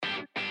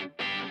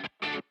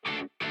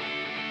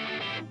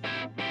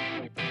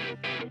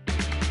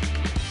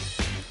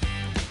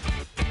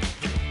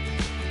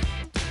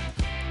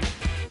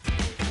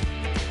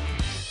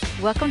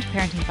Welcome to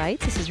Parenting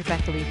Bites. This is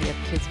Rebecca Levy of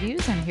Kids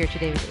Views. I'm here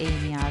today with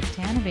Amy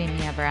Oztan of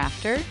Amy Ever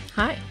After.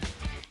 Hi.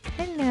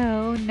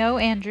 Hello. No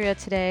Andrea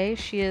today.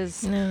 She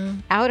is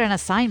out on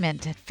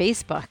assignment at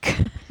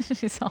Facebook.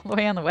 She's all the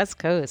way on the West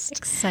Coast.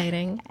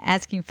 Exciting.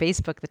 Asking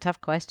Facebook the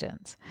tough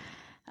questions.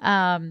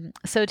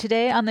 So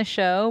today on the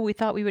show, we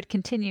thought we would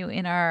continue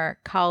in our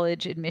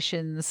college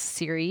admissions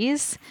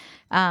series.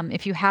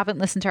 If you haven't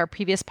listened to our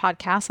previous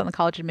podcasts on the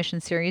college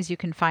admissions series, you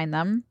can find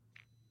them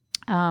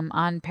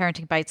on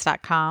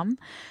parentingbites.com.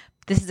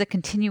 This is a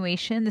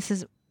continuation.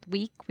 This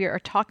week we are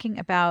talking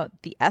about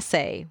the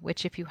essay,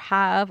 which if you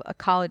have a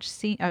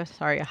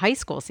high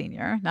school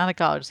senior, not a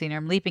college senior,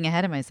 I'm leaping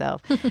ahead of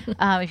myself.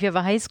 If you have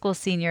a high school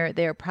senior,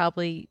 they're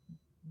probably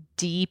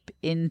deep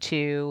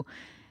into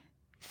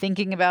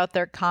thinking about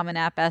their Common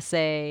App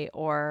essay,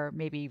 or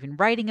maybe even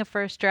writing a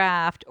first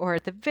draft, or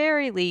at the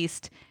very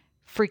least,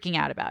 freaking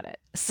out about it.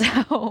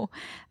 So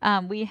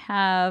we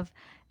have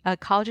a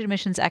college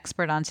admissions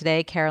expert on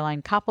today,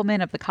 Caroline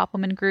Koppelman of the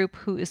Koppelman Group,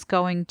 who is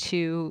going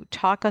to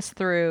talk us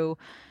through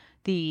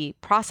the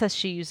process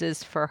she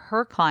uses for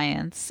her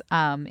clients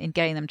in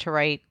getting them to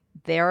write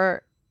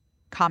their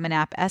Common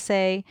App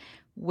essay,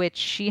 which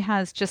she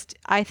has just,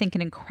 I think,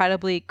 an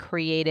incredibly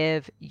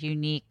creative,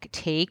 unique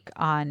take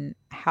on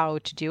how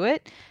to do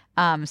it.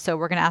 So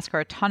we're going to ask her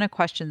a ton of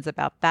questions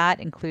about that,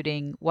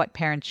 including what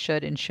parents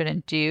should and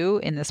shouldn't do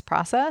in this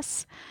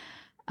process.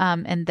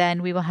 And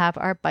then we will have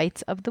our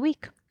bites of the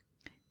week.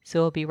 So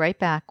we'll be right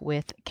back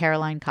with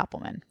Caroline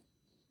Koppelman.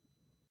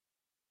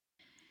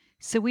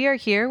 So we are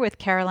here with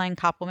Caroline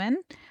Koppelman,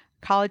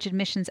 college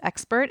admissions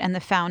expert and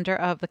the founder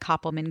of the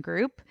Koppelman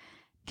Group.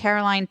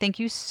 Caroline, thank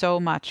you so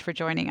much for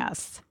joining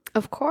us.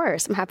 Of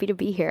course. I'm happy to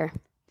be here.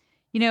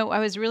 You know, I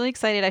was really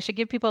excited. I should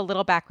give people a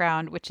little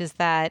background, which is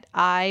that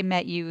I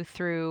met you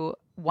through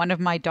one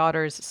of my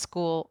daughter's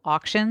school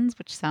auctions,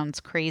 which sounds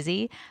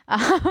crazy,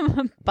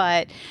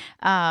 but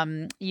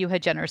you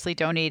had generously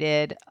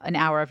donated an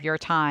hour of your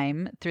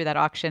time through that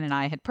auction, and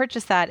I had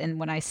purchased that. And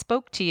when I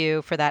spoke to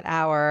you for that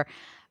hour,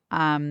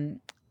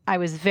 I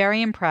was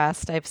very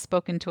impressed. I've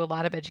spoken to a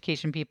lot of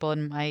education people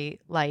in my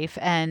life,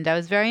 and I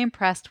was very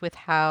impressed with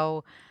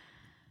how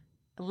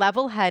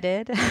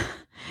level-headed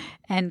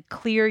and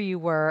clear you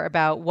were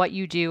about what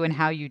you do and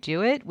how you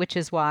do it, which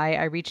is why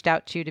I reached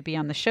out to you to be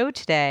on the show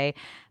today.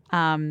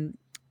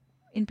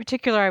 In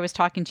particular, I was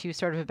talking to you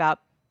sort of about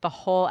the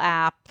whole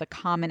app, the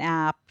Common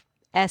App,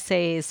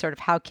 essays, sort of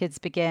how kids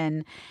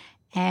begin.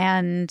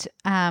 And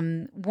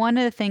one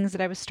of the things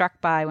that I was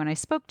struck by when I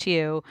spoke to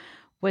you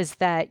was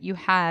that you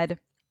had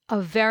a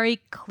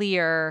very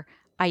clear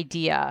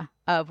idea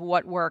of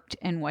what worked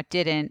and what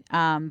didn't,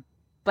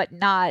 but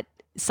not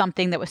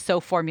something that was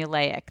so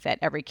formulaic that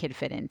every kid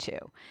fit into.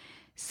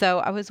 So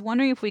I was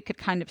wondering if we could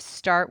kind of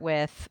start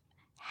with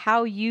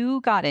how you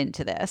got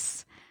into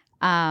this,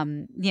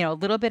 a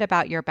little bit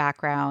about your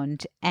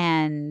background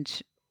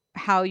and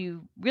how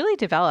you really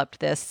developed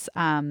this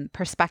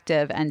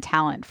perspective and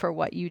talent for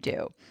what you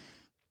do.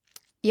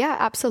 Yeah,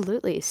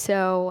 absolutely.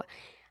 So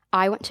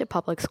I went to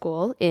public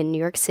school in New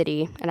York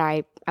City, and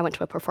I went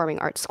to a performing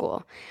arts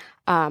school.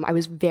 I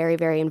was very,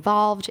 very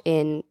involved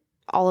in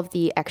all of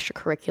the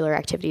extracurricular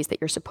activities that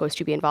you're supposed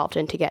to be involved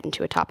in to get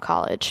into a top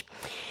college.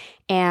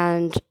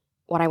 And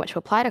when I went to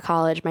apply to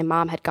college, my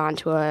mom had gone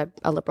to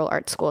a liberal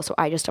arts school, so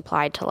I just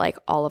applied to like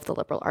all of the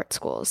liberal arts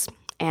schools.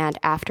 And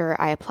after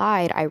I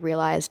applied, I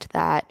realized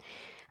that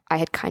I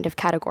had kind of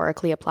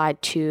categorically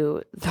applied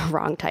to the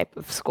wrong type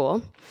of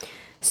school.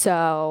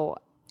 So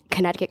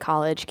Connecticut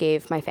College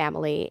gave my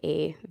family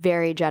a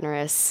very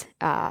generous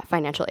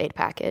financial aid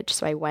package,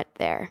 so I went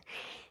there.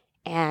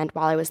 And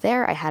while I was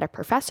there, I had a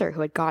professor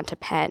who had gone to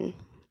Penn,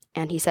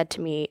 and he said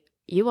to me,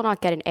 "You will not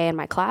get an A in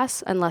my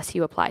class unless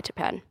you apply to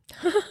Penn."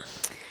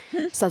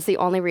 So that's the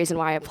only reason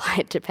why I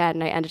applied to Penn,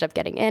 and I ended up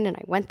getting in, and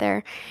I went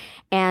there.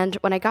 And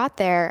when I got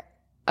there,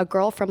 a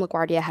girl from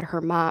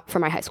LaGuardia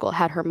from my high school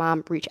had her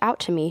mom reach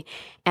out to me,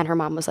 and her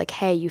mom was like,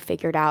 "Hey, you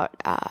figured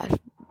out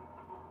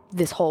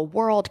this whole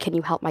world. Can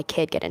you help my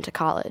kid get into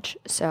college?"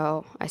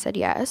 So I said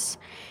yes.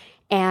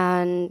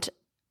 And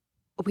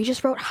we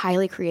just wrote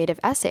highly creative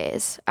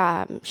essays.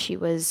 She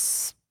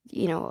was,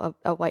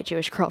 a white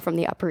Jewish girl from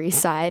the Upper East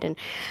Side. And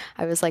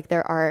I was like,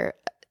 there are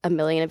a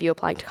million of you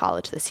applying to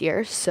college this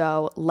year,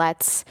 so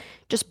let's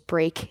just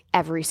break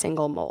every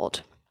single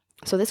mold.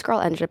 So this girl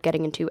ended up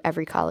getting into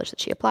every college that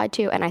she applied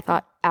to, and I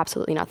thought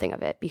absolutely nothing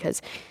of it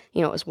because,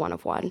 it was one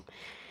of one.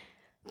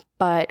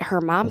 But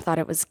her mom thought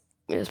it was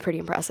pretty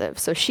impressive.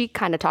 So she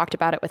kind of talked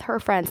about it with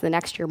her friends. The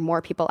next year,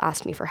 more people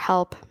asked me for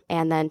help.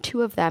 And then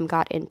 2 of them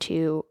got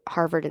into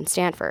Harvard and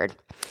Stanford.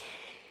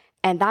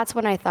 And that's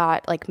when I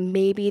thought, like,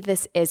 maybe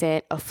this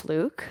isn't a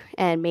fluke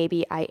and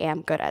maybe I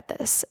am good at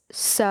this.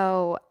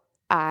 So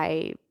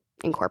I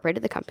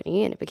incorporated the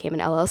company and it became an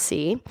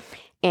LLC.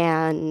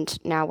 And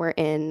now we're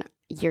in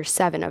year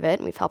 7 of it,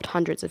 and we've helped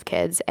hundreds of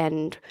kids,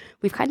 and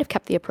we've kind of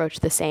kept the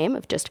approach the same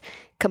of just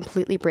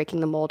completely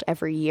breaking the mold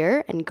every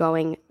year and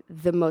going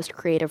the most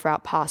creative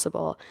route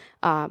possible,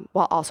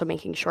 while also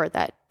making sure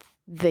that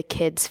the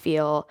kids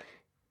feel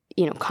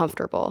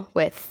comfortable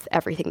with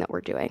everything that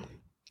we're doing.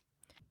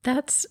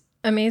 That's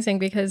amazing,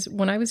 because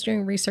when I was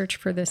doing research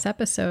for this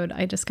episode,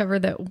 I discovered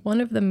that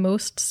one of the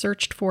most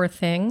searched for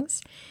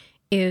things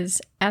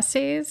is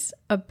essays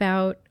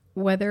about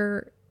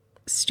whether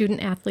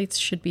student athletes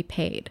should be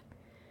paid.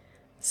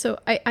 So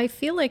I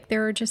feel like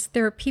there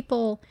are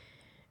people,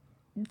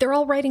 they're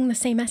all writing the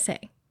same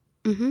essay.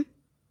 Mm-hmm.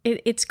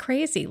 It's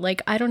crazy.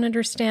 Like, I don't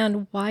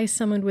understand why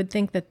someone would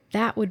think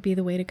that would be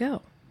the way to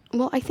go.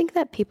 Well, I think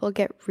that people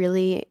get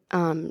really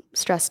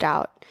stressed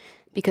out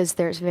because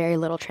there's very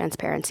little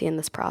transparency in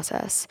this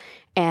process,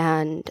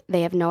 and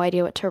they have no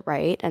idea what to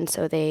write. And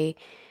so they're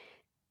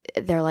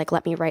like,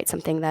 let me write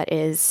something that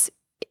is,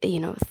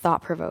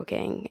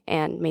 thought-provoking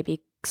and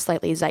maybe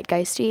slightly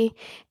zeitgeisty.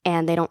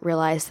 And they don't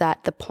realize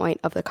that the point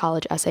of the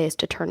college essay is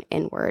to turn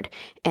inward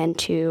and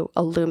to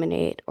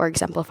illuminate or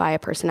exemplify a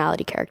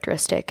personality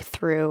characteristic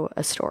through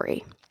a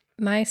story.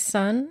 My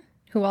son,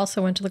 who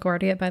also went to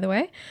LaGuardia, by the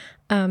way,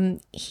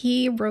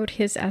 he wrote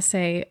his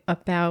essay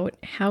about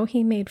how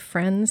he made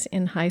friends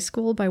in high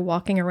school by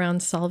walking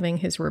around solving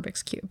his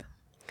Rubik's Cube.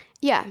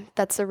 Yeah,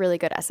 that's a really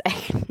good essay.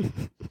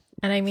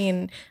 And I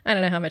mean, I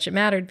don't know how much it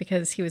mattered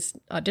because he was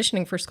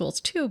auditioning for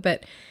schools too,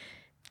 but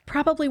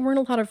probably weren't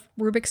a lot of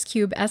Rubik's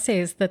Cube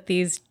essays that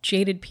these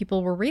jaded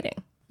people were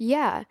reading.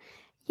 Yeah.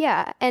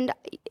 And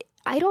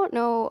I don't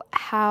know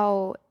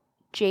how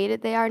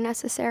jaded they are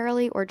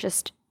necessarily, or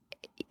just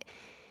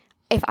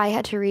if I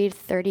had to read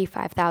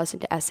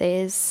 35,000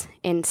 essays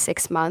in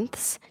 6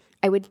 months,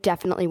 I would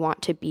definitely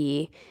want to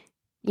be,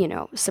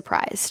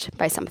 surprised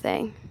by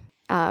something.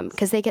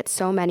 Because they get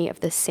so many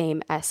of the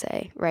same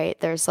essay, right?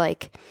 There's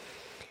like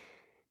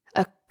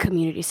a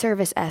community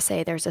service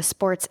essay, there's a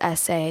sports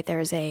essay,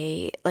 there's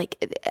I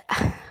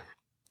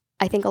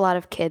think a lot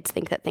of kids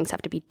think that things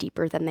have to be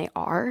deeper than they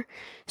are.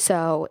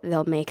 So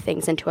they'll make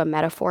things into a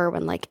metaphor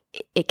when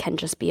it can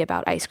just be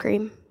about ice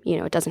cream.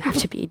 It doesn't have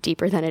to be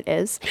deeper than it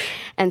is.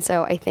 And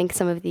so I think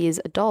some of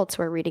these adults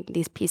who are reading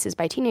these pieces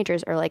by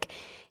teenagers are like,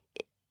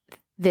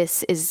 I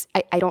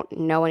don't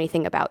know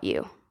anything about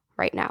you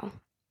right now.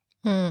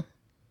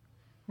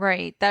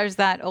 Right. There's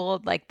that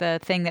old, the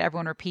thing that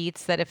everyone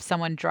repeats, that if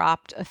someone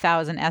dropped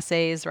 1,000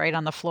 essays right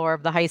on the floor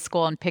of the high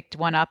school and picked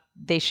one up,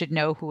 they should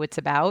know who it's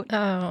about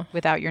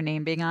without your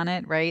name being on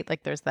it, right?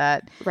 There's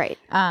that. Right.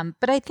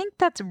 But I think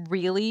that's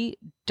really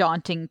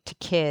daunting to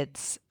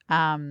kids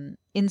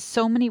in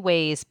so many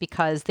ways,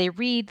 because they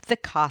read the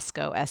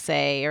Costco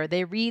essay, or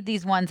they read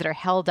these ones that are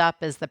held up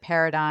as the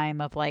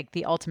paradigm of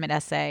the ultimate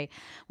essay,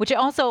 which I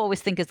also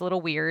always think is a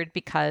little weird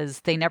because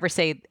they never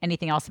say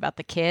anything else about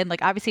the kid.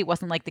 Obviously it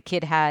wasn't like the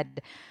kid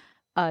had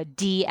a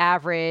D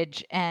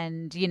average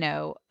and,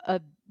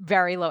 a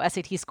very low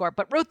SAT score,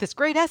 but wrote this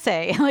great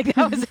essay.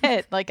 That was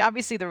it.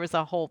 Obviously there was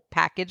a whole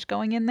package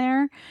going in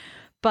there,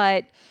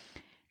 but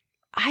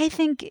I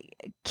think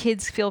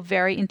kids feel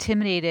very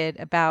intimidated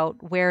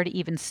about where to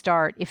even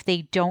start if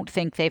they don't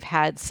think they've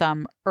had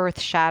some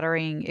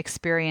earth-shattering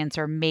experience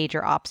or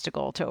major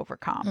obstacle to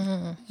overcome.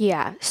 Mm-hmm.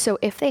 Yeah. So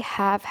if they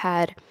have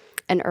had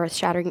an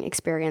earth-shattering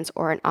experience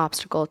or an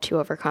obstacle to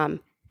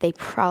overcome, they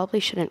probably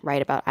shouldn't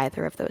write about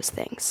either of those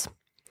things.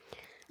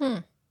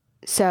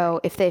 So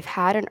if they've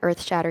had an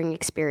earth-shattering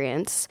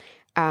experience,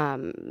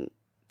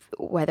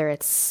 whether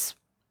it's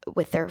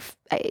with their,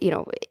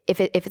 if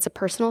it's a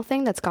personal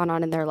thing that's gone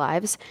on in their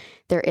lives,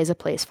 there is a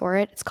place for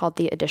it. It's called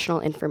the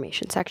additional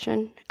information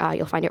section.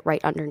 You'll find it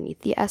right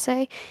underneath the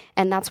essay.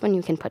 And that's when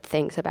you can put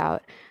things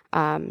about,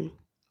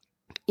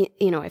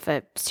 if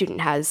a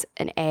student has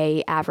an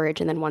A average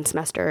and then one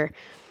semester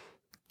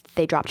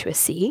they drop to a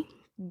C,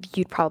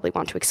 you'd probably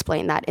want to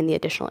explain that in the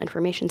additional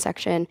information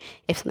section.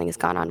 If something has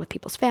gone on with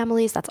people's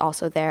families, that's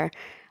also there.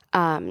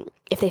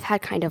 If they've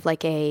had kind of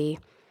a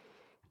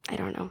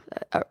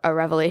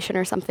revelation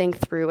or something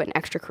through an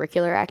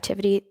extracurricular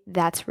activity,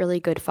 that's really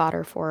good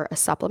fodder for a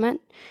supplement,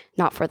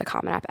 not for the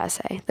Common App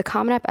essay. The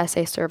Common App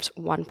essay serves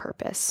one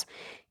purpose.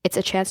 It's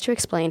a chance to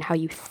explain how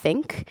you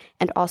think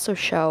and also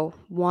show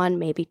one,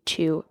 maybe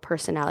two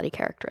personality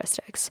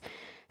characteristics.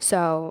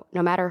 So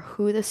no matter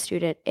who the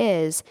student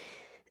is,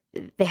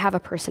 they have a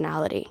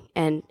personality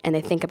and they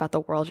think about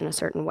the world in a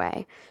certain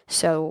way.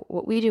 So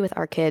what we do with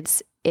our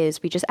kids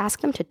is we just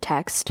ask them to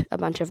text a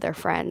bunch of their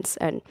friends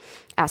and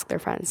ask their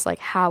friends,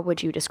 how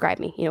would you describe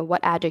me? What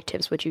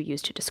adjectives would you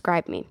use to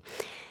describe me?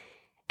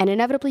 And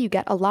inevitably you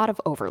get a lot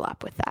of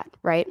overlap with that,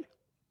 right?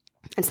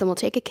 And so we'll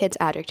take a kid's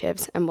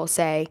adjectives and we'll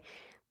say,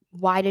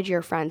 why did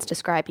your friends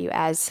describe you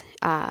as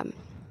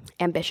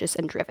ambitious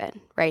and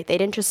driven, right? They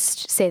didn't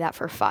just say that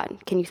for fun.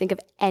 Can you think of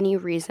any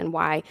reason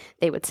why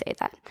they would say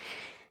that?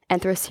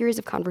 And through a series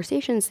of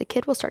conversations, the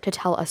kid will start to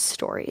tell us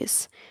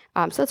stories.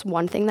 So that's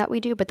one thing that we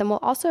do, but then we'll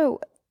also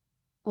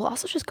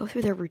just go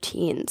through their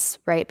routines,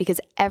 right? Because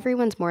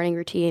everyone's morning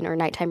routine or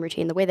nighttime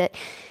routine, the way that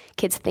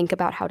kids think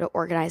about how to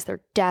organize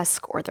their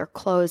desk or their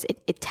clothes,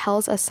 it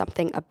tells us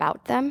something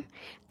about them.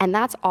 And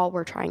that's all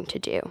we're trying to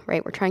do,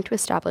 right? We're trying to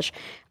establish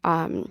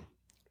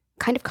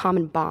kind of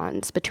common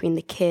bonds between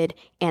the kid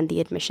and the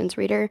admissions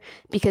reader,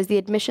 because the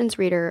admissions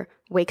reader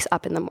wakes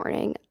up in the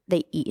morning,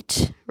 they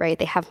eat, right?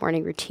 They have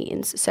morning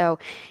routines. So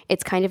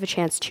it's kind of a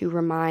chance to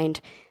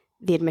remind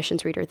the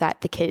admissions reader that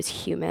the kid is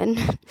human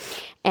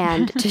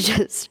and to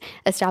just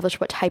establish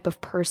what type of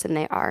person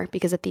they are.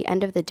 Because at the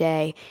end of the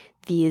day,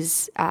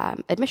 these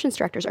admissions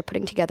directors are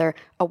putting together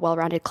a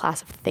well-rounded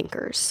class of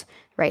thinkers,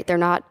 right? They're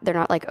not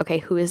like, okay,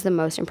 who is the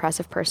most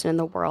impressive person in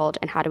the world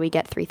and how do we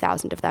get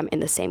 3,000 of them in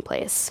the same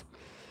place?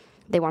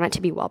 They want it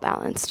to be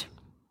well-balanced.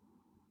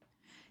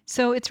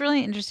 So it's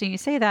really interesting you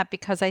say that,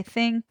 because I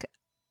think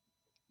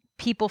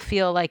people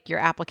feel like your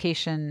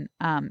application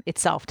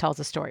itself tells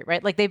a story,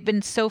 right? Like they've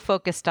been so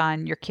focused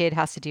on your kid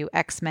has to do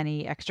X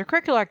many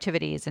extracurricular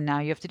activities and now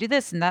you have to do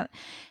this and that.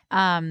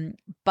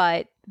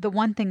 But the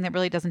one thing that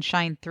really doesn't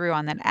shine through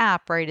on that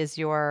app, right, is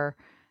your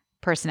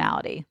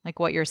personality,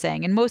 like what you're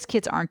saying. And most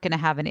kids aren't going to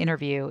have an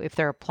interview if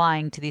they're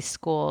applying to these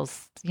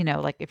schools,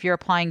 like if you're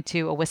applying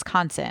to a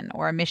Wisconsin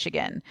or a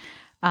Michigan,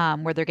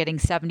 where they're getting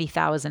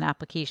 70,000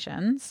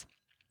 applications.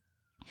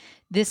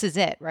 This is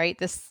it,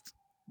 right?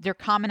 Their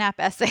Common App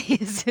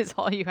essays is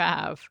all you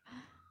have.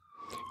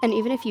 And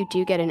even if you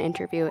do get an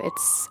interview,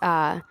 it's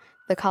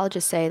the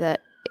colleges say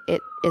that it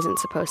isn't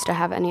supposed to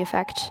have any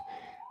effect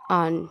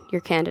on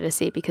your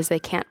candidacy because they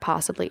can't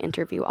possibly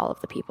interview all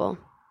of the people.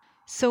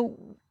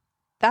 So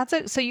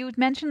so you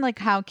mentioned like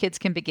how kids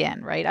can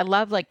begin, right? I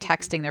love like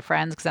texting their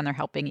friends because then they're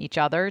helping each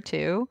other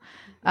too.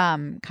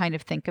 Kind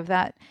of think of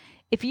that.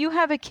 If you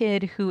have a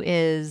kid who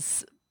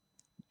is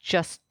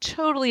just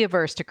totally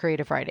averse to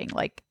creative writing,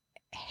 like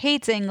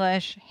hates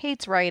English,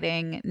 hates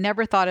writing,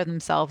 never thought of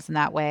themselves in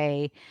that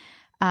way,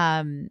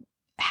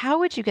 how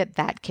would you get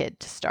that kid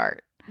to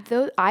start?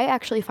 I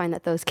actually find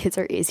that those kids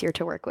are easier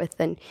to work with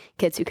than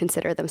kids who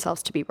consider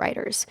themselves to be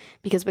writers.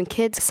 Because when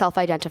kids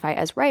self-identify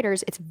as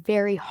writers, it's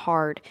very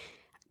hard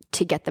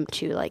to get them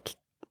to like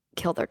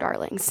kill their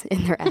darlings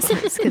in their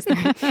essays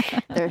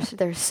because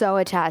they're so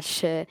attached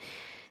to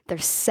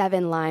there's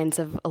 7 lines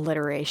of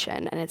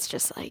alliteration, and it's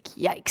just like,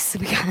 yikes,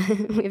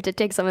 we have to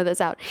take some of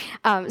this out.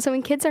 So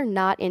when kids are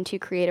not into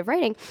creative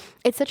writing,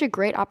 it's such a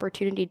great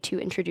opportunity to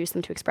introduce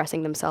them to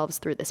expressing themselves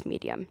through this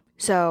medium.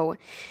 So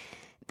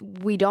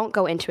we don't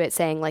go into it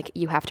saying, like,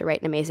 you have to write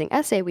an amazing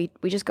essay. We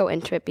just go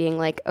into it being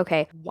like,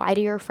 okay, why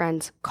do your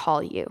friends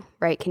call you,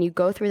 right? Can you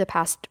go through the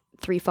past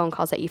 3 phone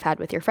calls that you've had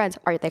with your friends?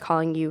 Are they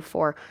calling you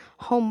for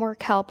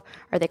homework help?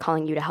 Are they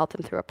calling you to help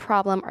them through a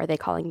problem? Are they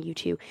calling you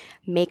to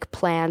make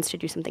plans to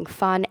do something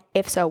fun?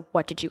 If so,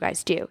 what did you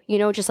guys do?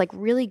 Just like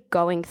really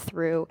going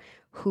through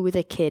who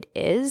the kid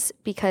is,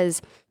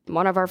 because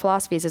one of our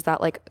philosophies is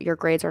that like your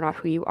grades are not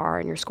who you are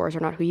and your scores are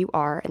not who you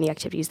are, and the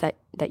activities that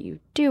you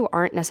do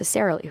aren't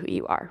necessarily who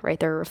you are, right?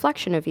 They're a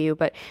reflection of you,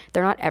 but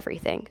they're not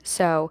everything.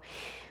 So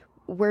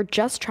we're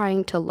just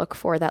trying to look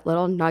for that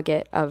little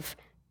nugget of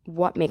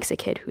what makes a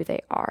kid who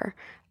they are.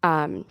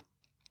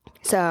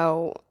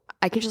 So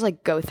I can just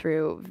like go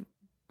through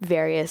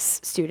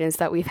various students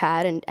that we've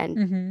had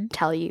and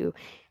tell you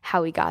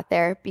how we got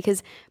there,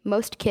 because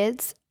most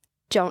kids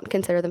don't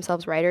consider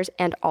themselves writers,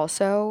 and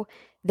also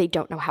they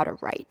don't know how to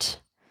write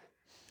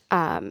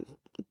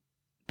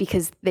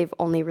because they've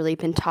only really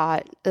been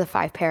taught the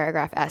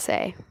 5-paragraph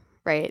essay,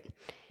 right?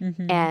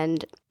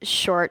 And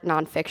short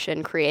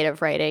nonfiction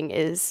creative writing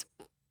is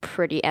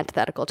pretty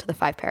antithetical to the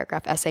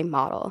 5-paragraph essay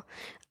model.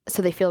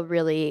 So they feel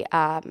really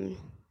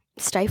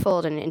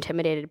stifled and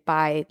intimidated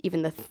by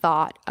even the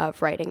thought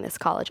of writing this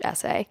college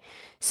essay.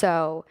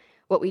 So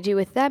what we do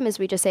with them is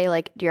we just say,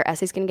 like, your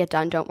essay's going to get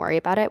done. Don't worry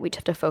about it. We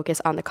just have to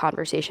focus on the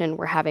conversation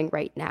we're having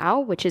right now,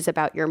 which is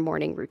about your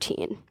morning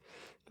routine,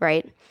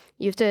 right?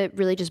 You have to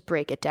really just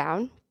break it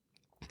down.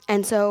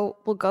 And so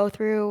we'll go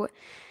through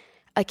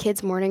a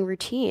kid's morning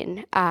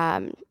routine.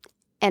 And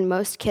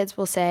most kids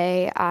will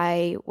say,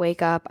 I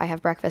wake up, I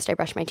have breakfast, I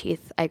brush my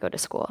teeth, I go to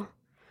school.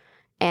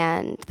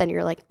 And then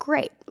you're like,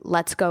 great,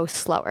 let's go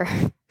slower.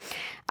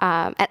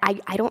 And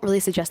I don't really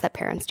suggest that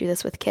parents do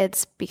this with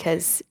kids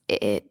because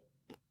it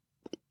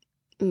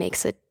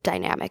makes a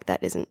dynamic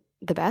that isn't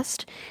the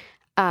best.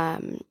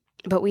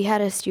 But we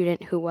had a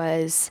student who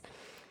was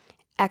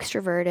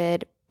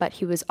extroverted, but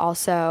he was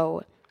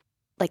also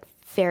like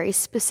very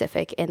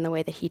specific in the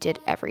way that he did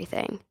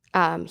everything.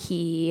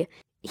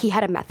 He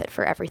had a method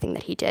for everything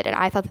that he did. And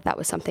I thought that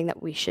was something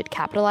that we should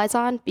capitalize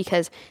on,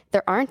 because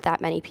there aren't that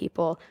many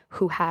people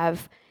who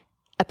have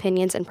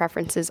opinions and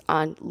preferences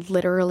on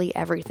literally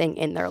everything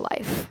in their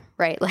life,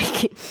 right?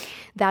 Like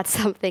that's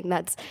something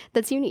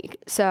that's unique.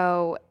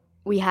 So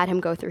we had him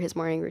go through his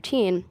morning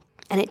routine,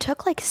 and it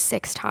took like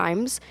 6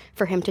 times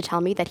for him to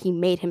tell me that he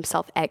made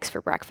himself eggs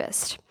for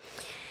breakfast.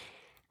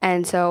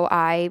 And so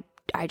I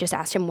just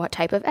asked him what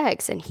type of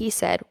eggs, and he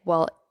said,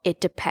 well, it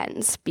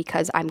depends,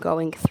 because I'm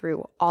going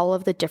through all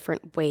of the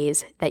different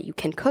ways that you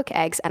can cook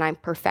eggs, and I'm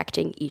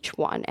perfecting each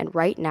one. And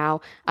right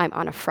now I'm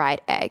on a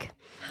fried egg.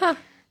 Huh.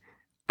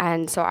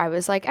 And so I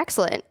was like,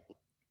 excellent.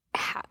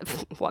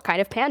 what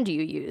kind of pan do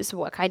you use?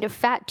 What kind of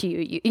fat do you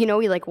use? You know,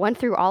 we like went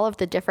through all of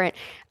the different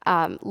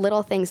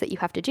little things that you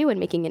have to do in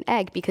making an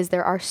egg, because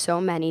there are so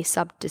many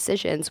sub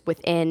decisions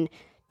within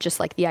just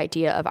like the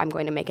idea of I'm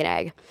going to make an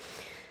egg.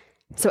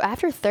 So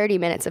after 30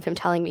 minutes of him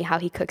telling me how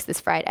he cooks this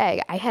fried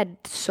egg, I had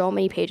so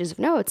many pages of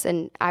notes,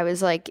 and I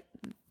was like,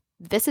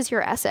 this is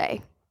your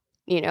essay.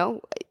 You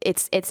know,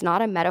 it's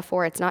not a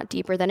metaphor. It's not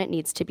deeper than it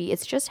needs to be.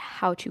 It's just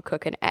how to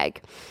cook an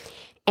egg.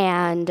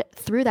 And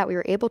through that, we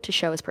were able to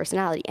show his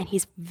personality, and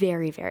he's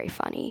very, very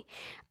funny.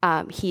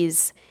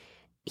 He's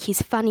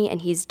funny,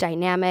 and he's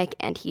dynamic,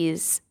 and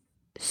he's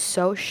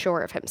so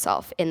sure of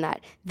himself in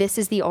that this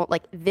is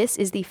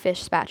the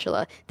fish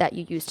spatula that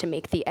you use to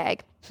make the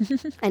egg.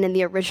 And in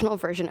the original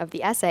version of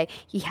the essay,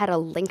 he had a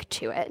link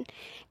to it.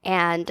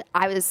 And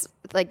I was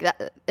like,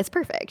 that, it's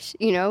perfect.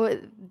 You know,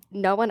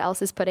 no one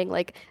else is putting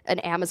like an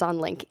Amazon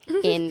link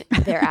in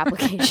their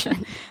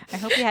application. I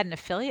hope you had an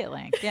affiliate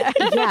link. Yeah.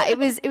 Yeah, it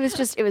was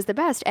the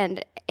best.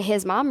 And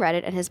his mom read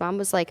it, and his mom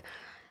was like,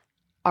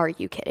 are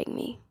you kidding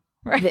me?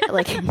 Right.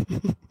 Like,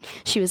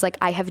 she was like,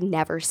 I have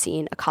never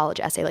seen a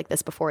college essay like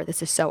this before.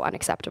 This is so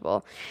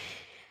unacceptable.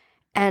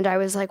 And I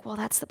was like, well,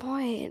 that's the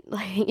point.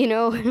 Like, you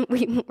know,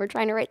 we're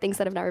trying to write things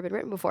that have never been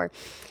written before.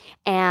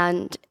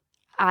 And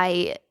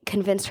I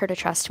convinced her to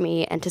trust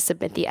me and to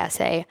submit the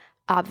essay.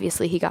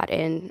 Obviously, he got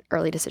in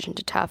early decision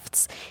to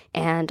Tufts.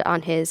 And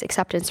on his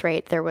acceptance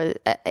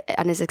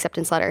on his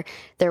acceptance letter,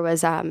 there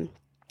was a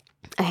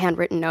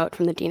handwritten note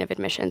from the dean of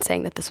admission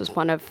saying that this was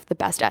one of the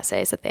best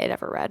essays that they had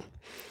ever read.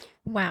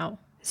 Wow.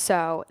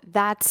 So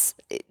that's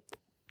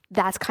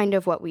kind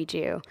of what we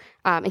do.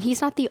 And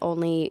he's not the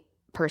only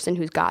person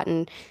who's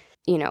gotten,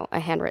 you know, a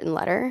handwritten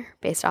letter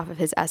based off of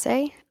his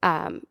essay.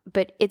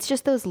 But it's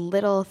just those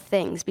little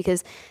things,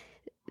 because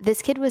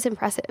this kid was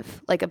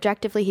impressive. Like,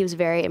 objectively, he was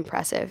very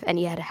impressive. And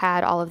he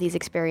had all of these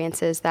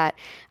experiences that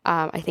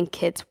I think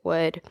kids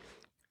would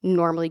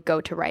normally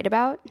go to write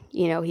about.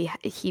 You know,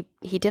 he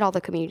did all the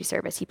community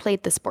service. He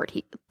played the sport.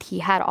 He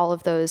had all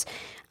of those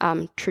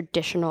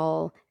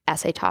traditional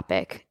essay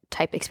topic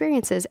type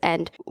experiences.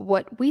 And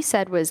what we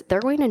said was, they're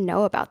going to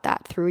know about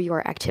that through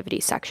your activity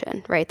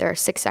section, right? There are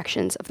 6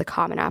 sections of the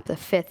Common App. The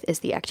 5th is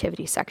the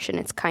activity section.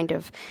 It's kind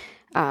of,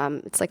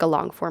 it's like a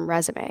long form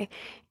resume.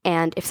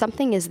 And if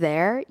something is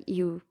there,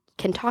 you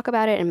can talk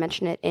about it and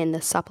mention it in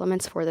the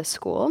supplements for the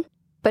school.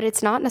 But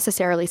it's not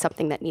necessarily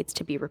something that needs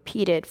to be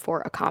repeated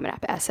for a Common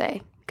App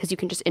essay, because you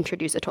can just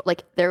introduce it.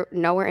 Like, there,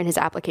 nowhere in his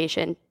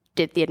application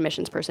did the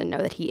admissions person know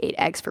that he ate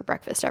eggs for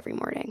breakfast every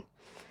morning.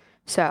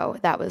 So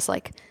that was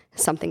like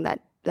something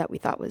that we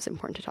thought was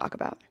important to talk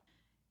about.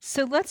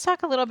 So let's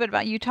talk a little bit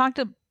about, you talked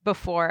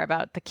before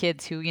about the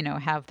kids who, you know,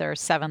 have their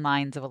 7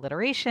 lines of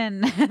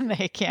alliteration and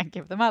they can't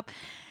give them up.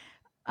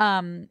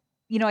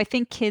 You know, I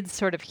think kids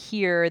sort of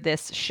hear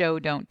this show,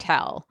 don't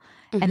tell,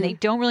 and they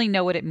don't really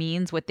know what it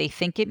means. What they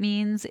think it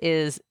means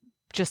is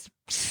just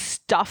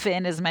stuff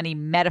in as many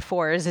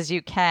metaphors as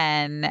you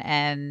can.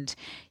 And,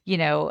 you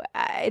know,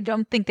 I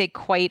don't think they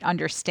quite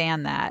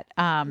understand that.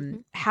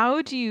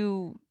 How do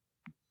you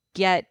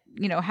get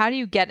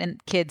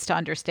kids to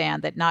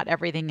understand that not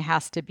everything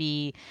has to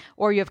be,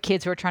 or you have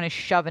kids who are trying to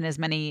shove in as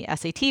many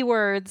SAT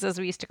words, as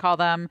we used to call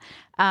them.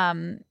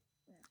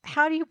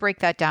 How do you break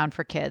that down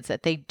for kids,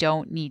 that they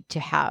don't need to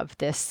have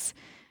this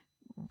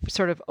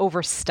sort of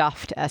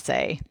overstuffed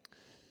essay?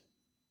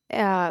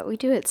 We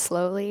do it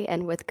slowly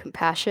and with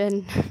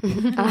compassion.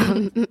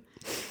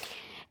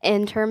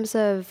 In terms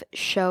of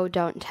show,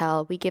 don't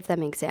tell, we give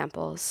them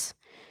examples.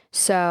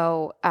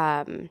 So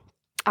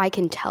I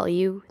can tell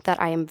you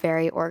that I am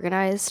very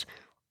organized,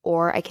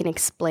 or I can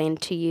explain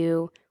to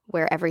you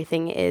where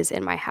everything is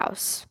in my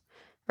house,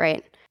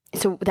 right?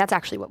 So that's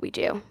actually what we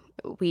do.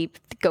 We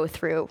go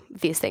through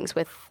these things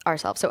with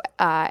ourselves. So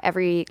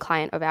every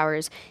client of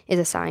ours is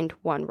assigned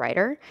one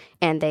writer,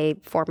 and they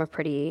form a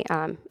pretty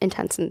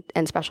intense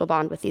and special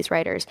bond with these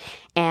writers.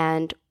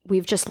 And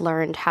we've just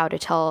learned how to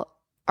tell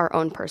our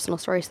own personal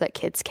story so that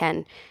kids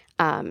can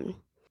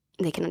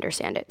they can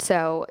understand it.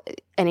 So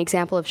an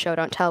example of show,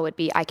 don't tell would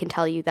be, I can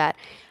tell you that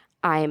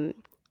I'm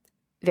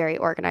very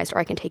organized, or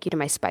I can take you to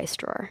my spice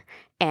drawer.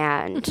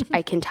 And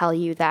I can tell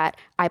you that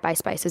I buy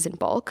spices in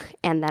bulk,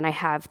 and then I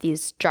have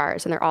these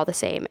jars, and they're all the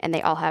same, and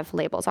they all have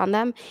labels on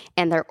them,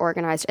 and they're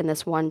organized in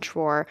this one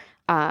drawer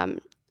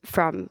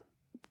from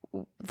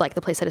like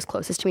the place that is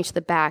closest to me to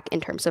the back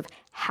in terms of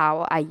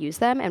how I use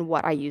them and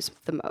what I use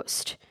the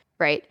most,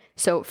 right?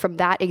 So from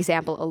that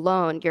example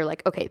alone, you're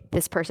like, okay,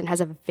 this person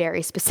has a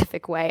very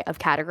specific way of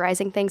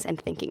categorizing things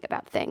and thinking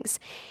about things.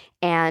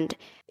 And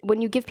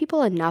when you give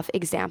people enough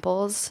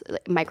examples,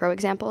 like micro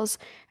examples,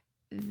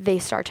 they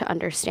start to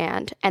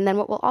understand. And then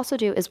what we'll also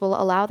do is we'll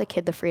allow the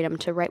kid the freedom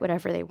to write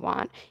whatever they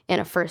want in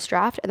a first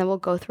draft, and then we'll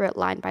go through it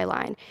line by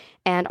line.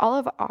 And all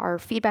of our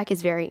feedback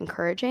is very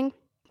encouraging,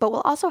 but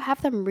we'll also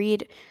have them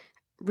read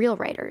real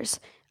writers,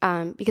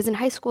 because in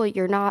high school,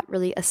 you're not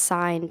really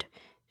assigned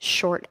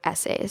short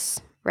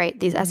essays, right?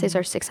 These essays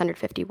are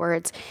 650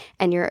 words,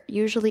 and you're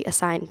usually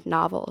assigned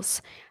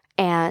novels.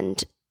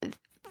 And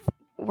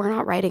we're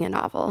not writing a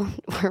novel.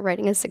 We're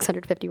writing a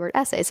 650 word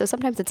essay. So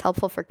sometimes it's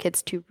helpful for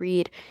kids to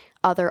read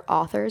other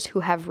authors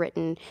who have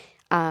written,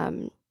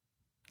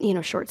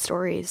 short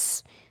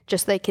stories,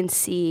 just so they can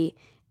see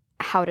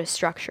how to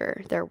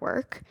structure their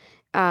work.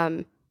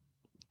 And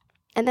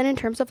then in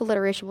terms of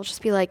alliteration, we'll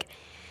just be like,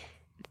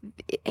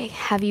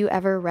 have you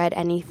ever read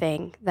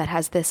anything that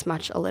has this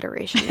much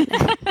alliteration in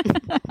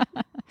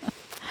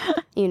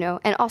it?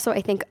 And also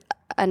I think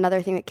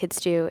another thing that kids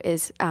do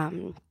is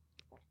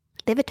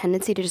they have a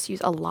tendency to just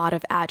use a lot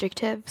of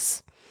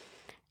adjectives.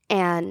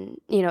 And,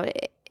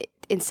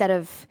 instead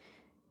of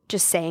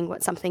just saying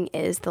what something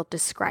is, they'll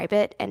describe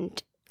it.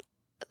 And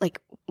like,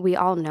 we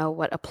all know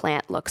what a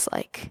plant looks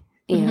like.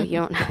 You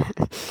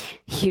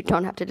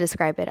don't have to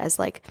describe it as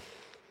like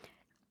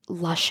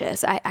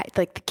luscious. I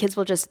like the kids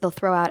they'll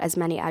throw out as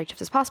many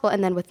adjectives as possible.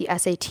 And then with the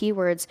SAT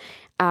words,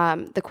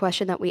 the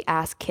question that we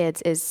ask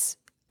kids is,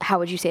 how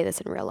would you say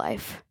this in real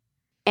life?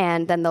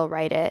 And then they'll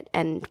write it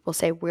and we'll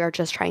say, we're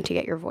just trying to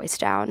get your voice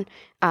down.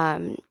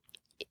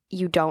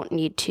 You don't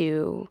need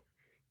to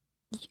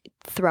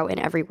throw in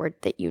every word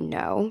that you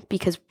know,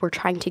 because we're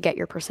trying to get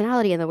your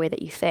personality in the way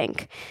that you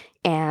think.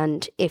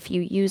 And if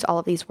you use all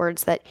of these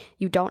words that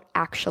you don't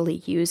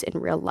actually use in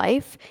real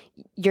life,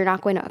 you're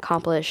not going to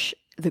accomplish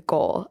the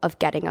goal of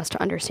getting us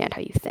to understand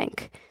how you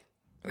think.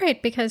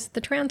 Right, because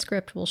the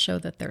transcript will show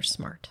that they're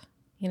smart,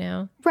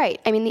 Right.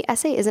 I mean, the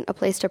essay isn't a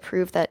place to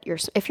prove that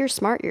if you're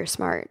smart, you're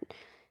smart.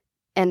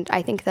 And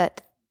I think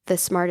that the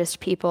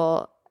smartest kids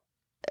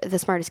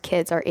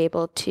are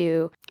able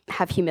to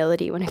have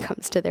humility when it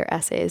comes to their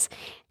essays.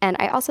 And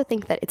I also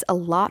think that it's a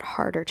lot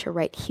harder to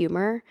write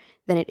humor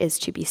than it is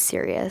to be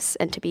serious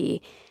and to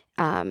be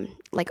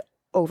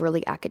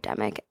overly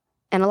academic.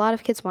 And a lot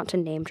of kids want to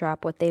name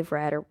drop what they've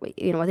read or what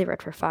they've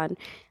read for fun.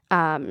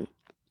 And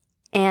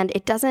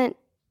it doesn't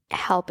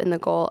help in the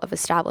goal of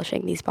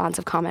establishing these bonds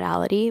of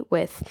commonality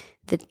with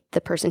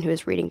the person who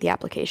is reading the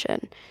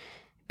application.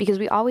 Because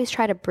we always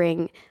try to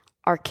bring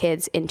our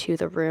kids into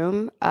the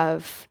room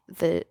of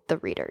the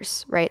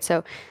readers, right?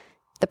 So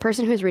the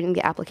person who is reading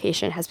the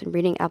application has been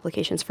reading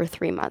applications for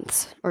 3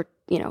 months or,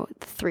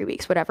 3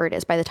 weeks, whatever it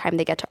is, by the time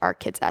they get to our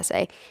kid's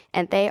essay,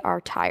 and they are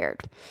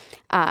tired.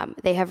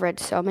 They have read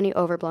so many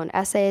overblown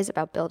essays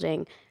about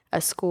building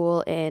a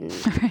school in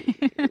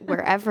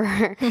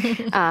wherever.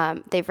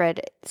 They've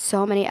read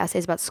so many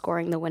essays about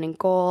scoring the winning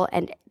goal,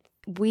 and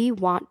we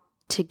want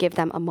to give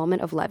them a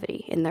moment of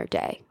levity in their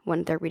day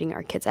when they're reading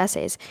our kids'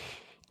 essays.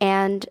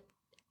 And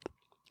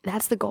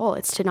that's the goal.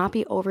 It's to not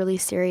be overly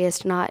serious,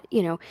 to not,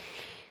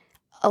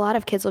 a lot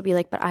of kids will be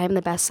like, but I am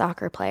the best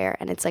soccer player.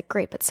 And it's like,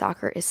 great, but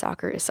soccer is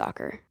soccer is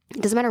soccer.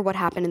 It doesn't matter what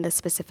happened in this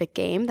specific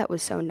game that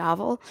was so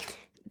novel.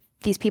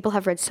 These people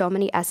have read so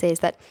many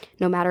essays that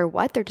no matter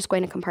what, they're just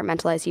going to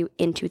compartmentalize you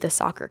into the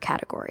soccer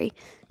category.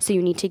 So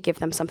you need to give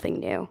them something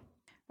new.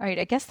 All right.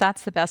 I guess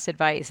that's the best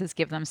advice, is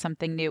give them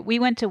something new. We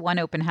went to one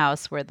open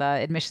house where the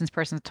admissions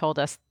person told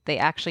us they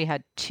actually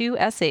had 2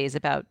 essays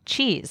about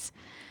cheese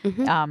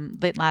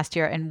last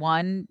year. And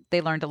one,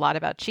 they learned a lot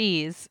about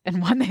cheese, and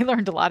one, they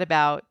learned a lot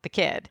about the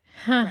kid.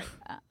 Huh.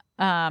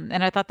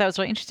 And I thought that was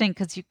really interesting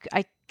because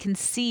I can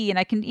see, and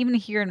I can even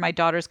hear in my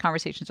daughter's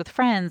conversations with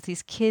friends,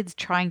 these kids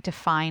trying to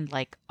find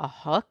like a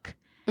hook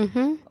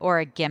or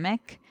a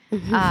gimmick.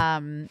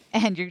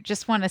 And you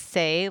just want to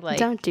say, like,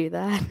 don't do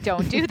that.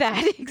 Don't do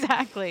that.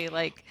 Exactly.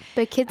 Like,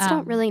 but kids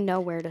don't really know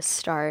where to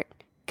start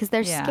because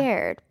they're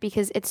scared,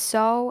 because it's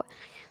so,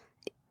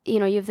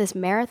 you have this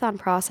marathon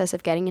process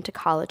of getting into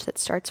college that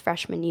starts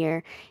freshman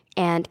year,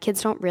 and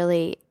kids don't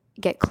really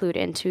get clued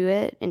into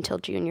it until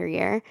junior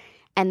year.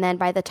 And then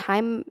by the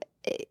time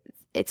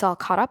it's all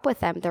caught up with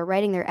them, they're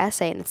writing their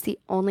essay, and it's the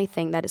only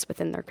thing that is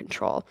within their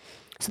control.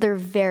 So they're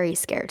very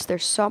scared. So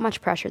there's so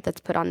much pressure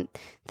that's put on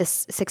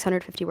this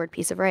 650 word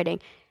piece of writing.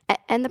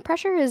 And the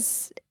pressure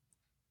it's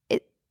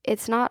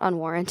not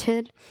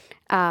unwarranted.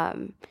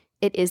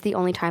 It is the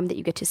only time that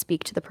you get to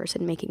speak to the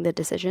person making the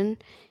decision.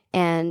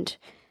 And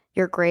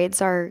your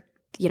grades are,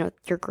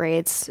 your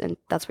grades, and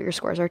that's what your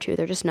scores are too.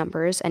 They're just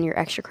numbers, and your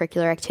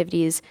extracurricular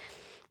activities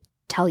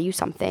tell you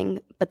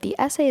something. But the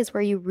essay is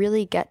where you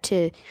really get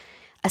to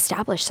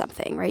establish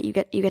something, right? You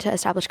get to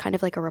establish kind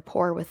of like a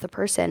rapport with the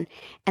person.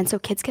 And so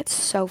kids get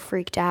so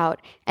freaked out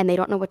and they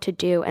don't know what to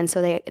do. And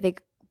so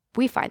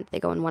we find that they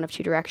go in one of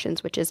 2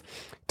 directions, which is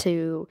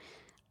to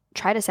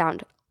try to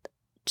sound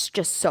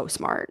just so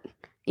smart,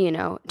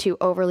 to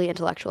overly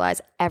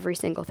intellectualize every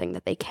single thing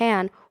that they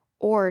can,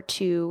 or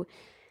to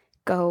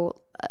go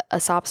a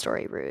sob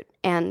story route.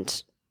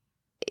 And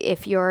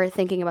if you're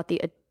thinking about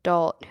the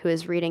adult who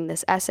is reading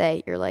this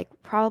essay, you're like,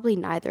 probably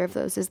neither of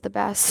those is the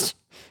best.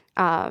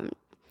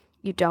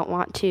 You don't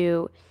want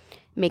to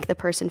make the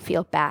person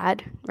feel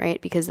bad,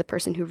 right? Because the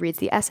person who reads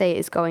the essay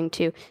is going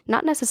to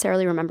not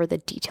necessarily remember the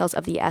details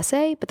of the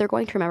essay, but they're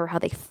going to remember how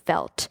they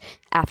felt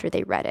after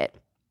they read it.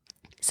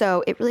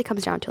 So it really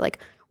comes down to like,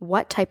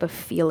 what type of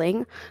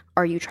feeling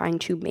are you trying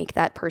to make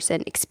that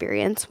person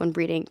experience when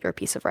reading your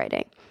piece of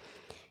writing?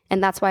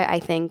 And that's why I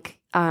think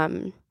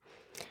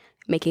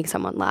making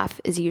someone laugh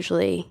is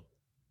usually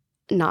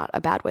not a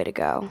bad way to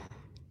go.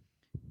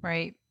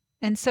 Right.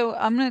 And so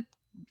I'm going to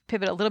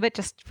pivot a little bit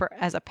just for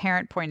as a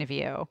parent point of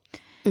view,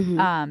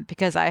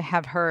 because I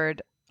have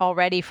heard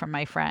already from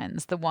my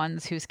friends, the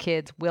ones whose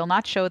kids will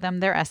not show them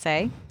their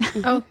essay.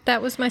 Oh,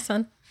 that was my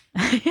son.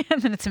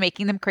 And then it's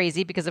making them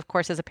crazy because, of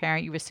course, as a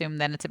parent, you assume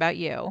then it's about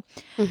you.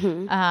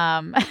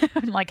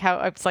 Like how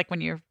it's like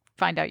when you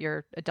find out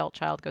your adult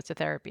child goes to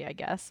therapy, I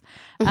guess,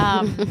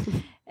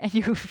 and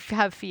you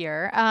have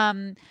fear.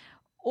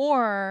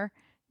 Or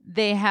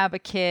they have a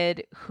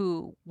kid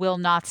who will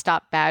not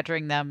stop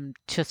badgering them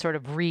to sort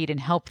of read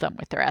and help them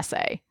with their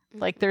essay.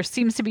 Like there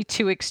seems to be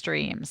two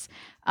extremes.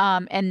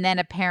 And then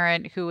a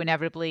parent who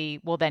inevitably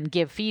will then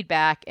give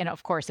feedback. And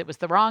of course, it was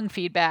the wrong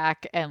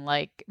feedback and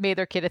like made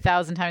their kid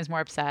 1,000 times more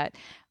upset.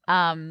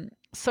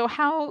 So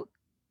how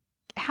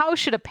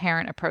should a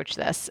parent approach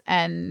this?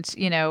 And,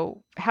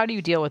 how do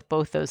you deal with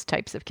both those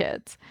types of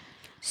kids?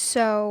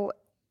 So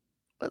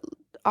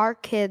our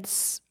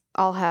kids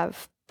all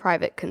have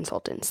private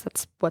consultants.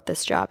 That's what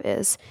this job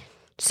is.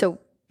 So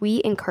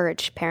we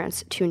encourage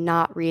parents to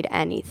not read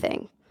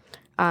anything.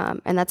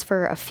 And that's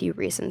for a few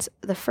reasons.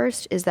 The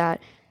first is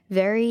that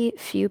very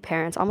few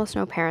parents, almost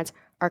no parents,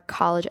 are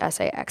college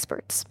essay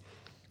experts.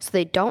 So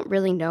they don't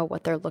really know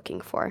what they're looking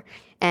for.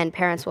 And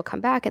parents will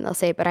come back and they'll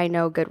say, but I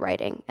know good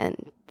writing.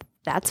 And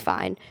that's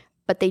fine.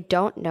 But they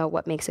don't know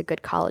what makes a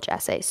good college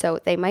essay. So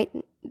they might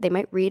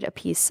read a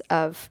piece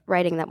of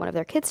writing that one of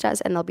their kids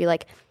does, and they'll be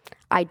like,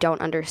 I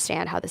don't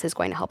understand how this is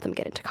going to help them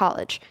get into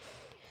college.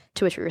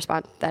 To which we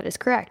respond, that is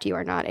correct. You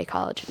are not a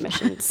college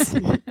admissions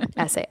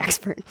essay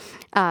expert.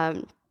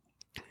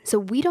 So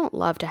we don't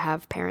love to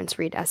have parents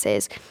read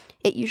essays.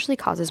 It usually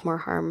causes more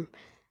harm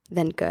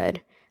than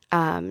good.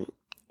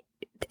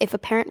 If a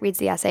parent reads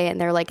the essay and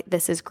they're like,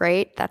 this is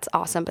great, that's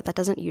awesome, but that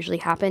doesn't usually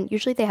happen.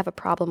 Usually they have a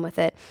problem with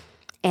it.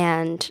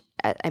 And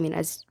I mean,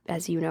 as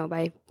you know,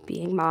 by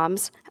being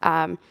moms,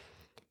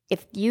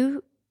 if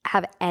you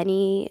have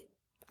any,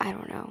 I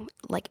don't know,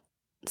 like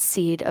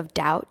seed of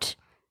doubt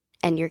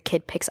and your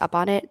kid picks up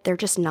on it, they're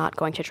just not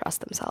going to trust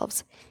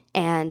themselves.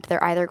 And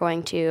they're either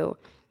going to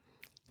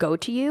go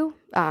to you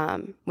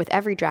with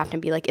every draft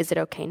and be like, is it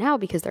okay now?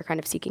 Because they're kind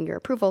of seeking your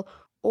approval,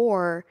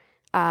 or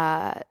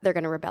they're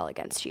going to rebel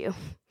against you.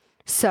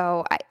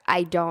 So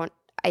I don't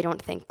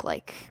think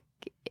like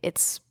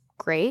it's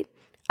great.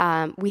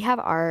 We have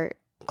our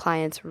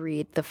clients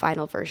read the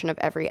final version of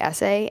every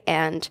essay,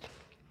 and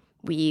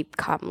we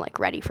come like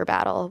ready for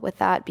battle with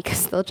that,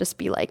 because they'll just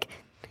be like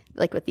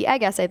with the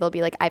egg essay, they'll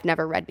be like, I've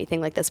never read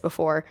anything like this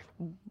before.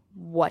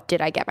 What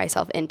did I get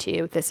myself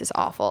into? This is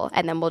awful.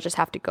 And then we'll just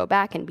have to go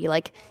back and be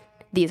like,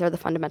 these are the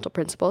fundamental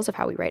principles of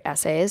how we write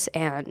essays,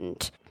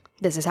 and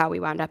this is how we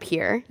wound up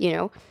here,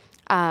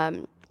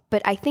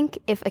 But I think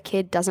if a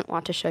kid doesn't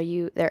want to show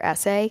you their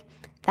essay,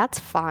 that's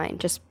fine.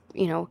 Just,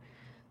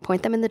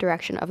 point them in the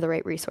direction of the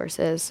right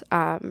resources.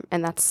 And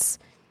that's,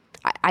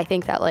 I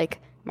think that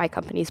like my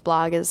company's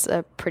blog is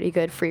a pretty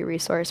good free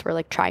resource. We're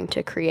like trying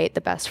to create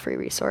the best free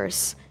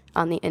resource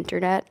on the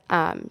internet.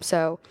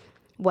 So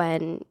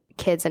when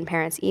kids and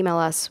parents email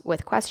us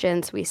with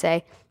questions, we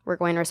say we're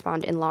going to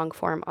respond in long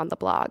form on the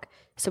blog.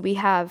 So we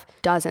have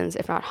dozens,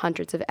 if not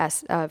hundreds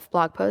of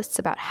blog posts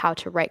about how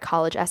to write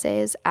college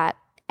essays at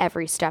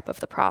every step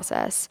of the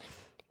process.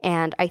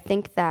 And I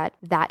think that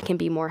can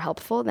be more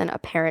helpful than a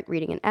parent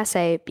reading an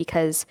essay,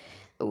 because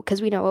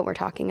we know what we're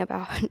talking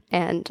about,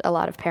 and a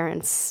lot of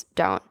parents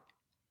don't.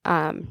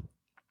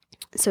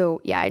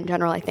 So yeah, in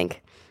general, I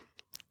think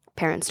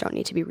parents don't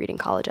need to be reading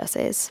college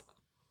essays.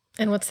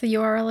 And what's the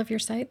URL of your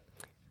site?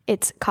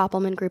 It's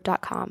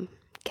koppelmangroup.com,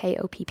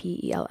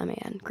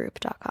 KOPPELMAN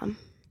group.com.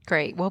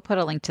 Great. We'll put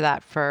a link to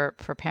that for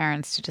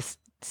parents to just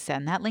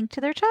send that link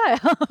to their child.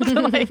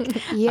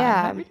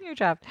 Yeah. I'm reading your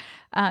draft.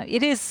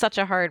 It is such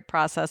a hard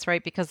process,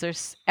 right?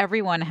 Because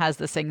everyone has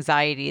this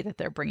anxiety that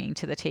they're bringing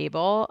to the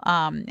table,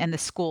 and the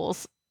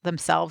schools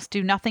themselves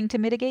do nothing to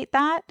mitigate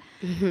that.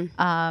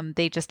 Mm-hmm.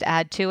 They just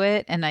add to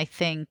it, and I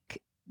think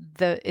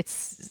the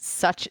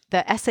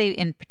essay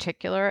in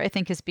particular, I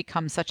think, has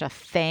become such a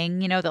thing.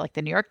 That like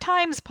the New York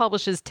Times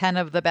publishes 10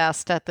 of the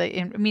best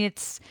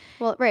it's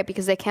well, right,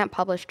 because they can't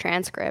publish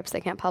transcripts,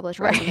 they can't publish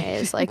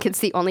resumes. Like it's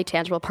the only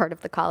tangible part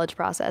of the college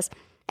process,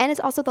 and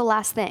it's also the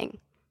last thing.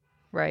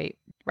 Right.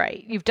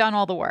 You've done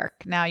all the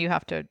work. Now you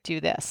have to do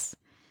this.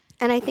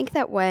 And I think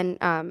that when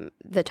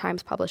the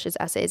Times publishes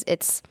essays,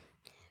 it's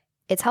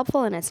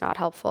helpful and it's not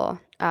helpful,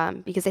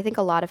 because I think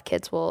a lot of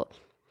kids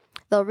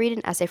they'll read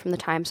an essay from the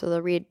Times, so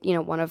they'll read,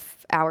 one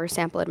of our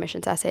sample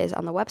admissions essays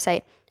on the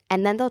website,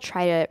 and then they'll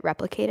try to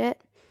replicate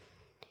it.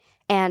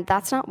 And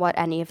that's not what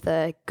any of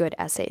the good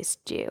essays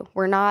do.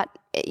 We're not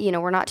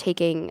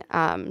taking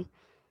an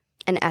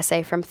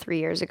essay from 3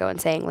 years ago and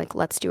saying like,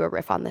 let's do a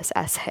riff on this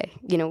essay.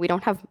 We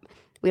don't have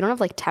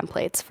like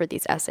templates for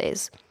these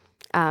essays.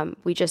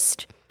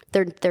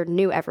 They're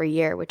new every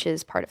year, which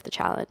is part of the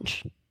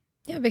challenge.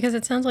 Yeah, because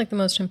it sounds like the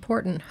most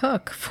important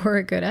hook for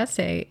a good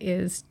essay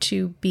is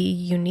to be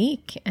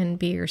unique and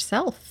be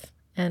yourself.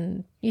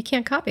 And you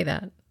can't copy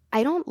that.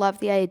 I don't love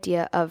the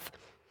idea of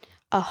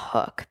a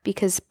hook,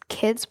 because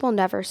kids will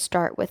never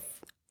start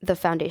with the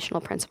foundational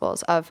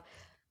principles of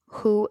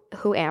who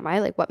am I?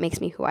 Like, what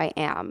makes me who I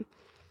am?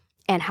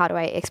 And how do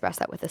I express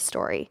that with a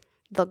story?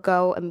 They'll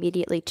go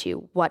immediately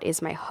to what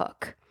is my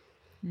hook?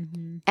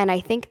 Mm-hmm. And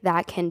I think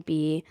that can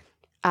be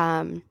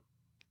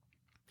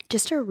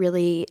just a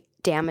really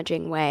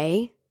damaging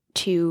way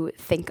to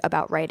think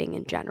about writing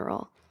in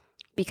general,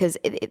 because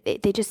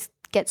they just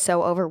get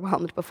so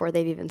overwhelmed before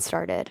they've even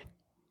started.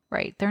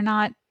 Right. They're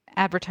not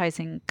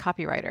advertising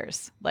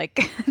copywriters.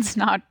 Like it's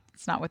not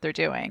what they're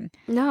doing.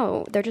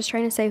 No, they're just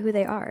trying to say who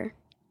they are.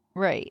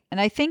 Right. And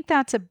I think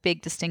that's a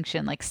big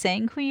distinction. Like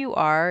saying who you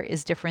are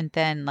is different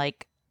than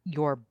like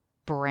your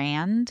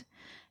brand,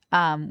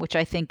 which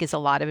I think is a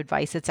lot of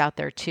advice that's out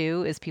there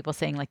too, is people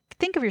saying like,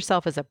 think of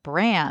yourself as a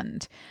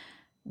brand,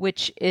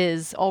 which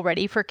is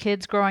already for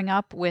kids growing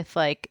up with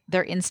like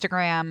their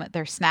Instagram,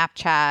 their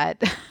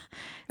Snapchat.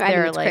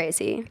 It's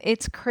crazy.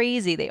 It's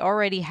crazy. They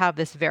already have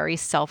this very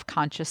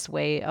self-conscious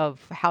way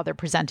of how they're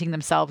presenting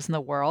themselves in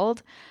the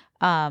world.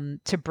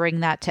 To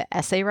bring that to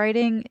essay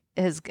writing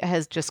has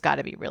just got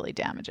to be really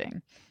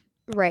damaging.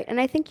 Right.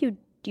 And I think you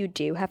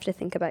do have to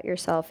think about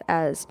yourself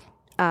as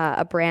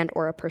a brand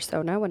or a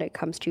persona when it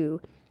comes to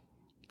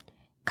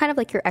kind of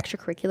like your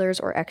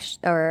extracurriculars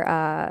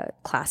or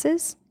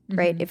classes,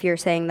 right? Mm-hmm. If you're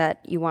saying that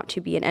you want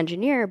to be an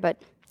engineer,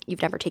 but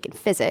you've never taken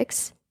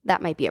physics,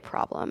 that might be a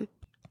problem.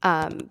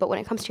 But when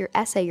it comes to your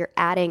essay, you're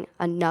adding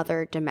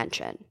another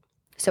dimension.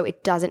 So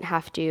it doesn't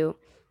have to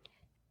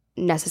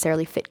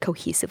necessarily fit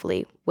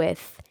cohesively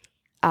with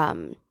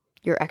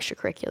your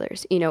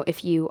extracurriculars. You know,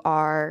 if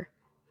you're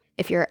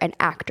an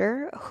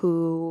actor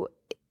who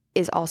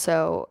is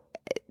also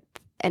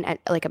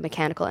like a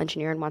mechanical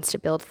engineer and wants to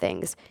build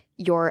things,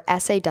 your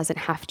essay doesn't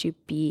have to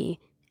be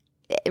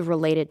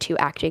related to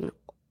acting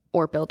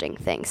or building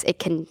things. It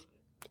can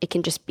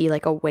just be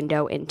like a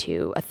window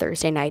into a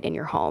Thursday night in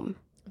your home.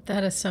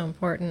 That is so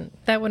important.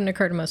 That wouldn't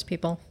occur to most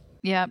people.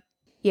 Yeah.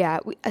 Yeah.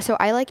 So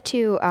I like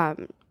to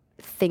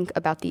think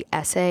about the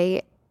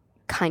essay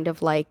kind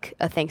of like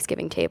a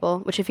Thanksgiving table,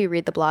 which if you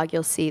read the blog,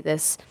 you'll see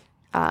this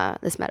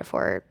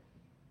metaphor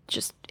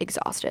just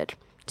exhausted.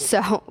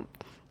 So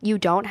you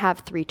don't have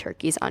 3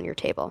 turkeys on your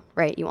table,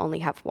 right? You only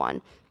have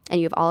one. And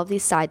you have all of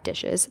these side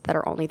dishes that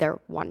are only there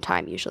one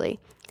time usually.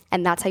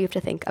 And that's how you have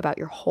to think about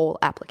your whole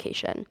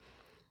application.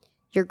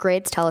 Your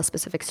grades tell a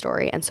specific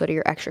story, and so do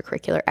your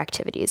extracurricular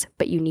activities,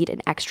 but you need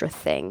an extra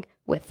thing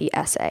with the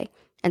essay.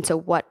 And so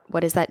what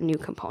is that new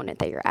component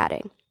that you're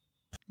adding?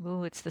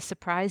 Ooh, it's the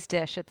surprise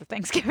dish at the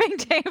Thanksgiving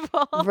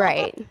table.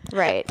 Right.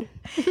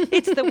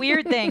 It's the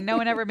weird thing no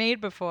one ever made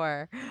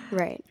before.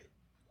 Right.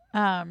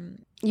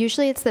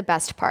 Usually it's the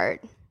best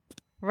part.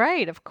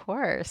 Right, of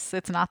course.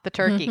 It's not the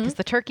turkey, because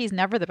the turkey's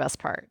never the best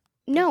part.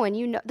 No,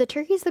 and the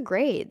turkey's the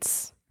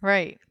grades.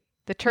 Right.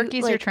 The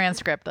turkey's your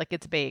transcript, like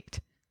it's baked.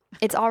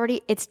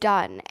 It's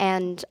done.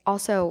 And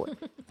also,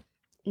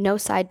 no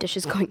side dish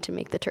is going to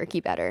make the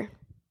turkey better.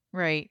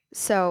 Right.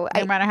 So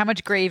no matter how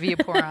much gravy you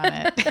pour on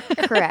it.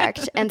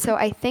 Correct. And so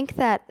I think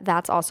that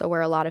that's also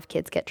where a lot of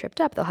kids get tripped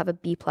up. They'll have a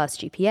B+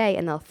 GPA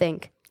and they'll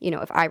think,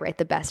 if I write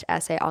the best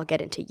essay, I'll get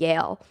into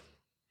Yale.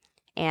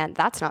 And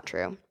that's not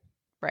true.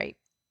 Right.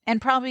 And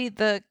probably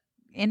the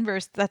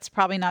inverse, that's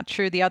probably not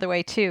true the other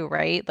way too,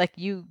 right? Like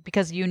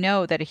because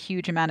that a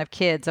huge amount of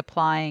kids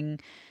applying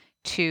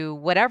to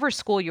whatever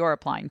school you're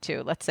applying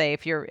to. Let's say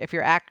if you're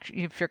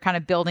kind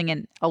of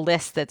building a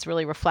list that's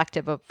really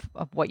reflective of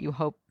what you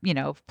hope,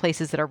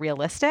 places that are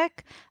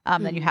realistic,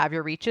 then you have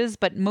your reaches.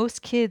 But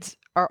most kids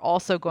are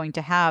also going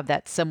to have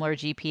that similar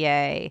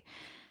GPA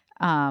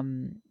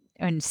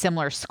and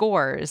similar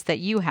scores that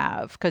you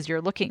have, because you're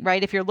looking,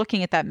 right? If you're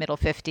looking at that middle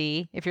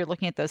 50, if you're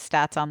looking at those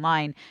stats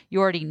online, you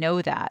already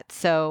know that.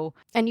 So,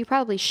 and you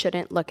probably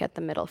shouldn't look at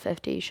the middle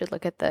 50. You should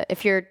look at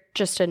if you're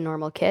just a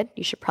normal kid,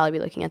 you should probably be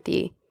looking at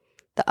the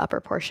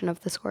upper portion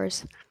of the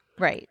scores.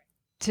 Right.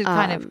 To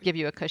kind of give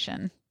you a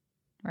cushion,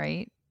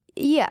 right?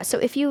 Yeah. So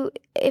if you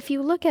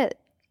look at,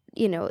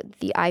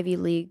 the Ivy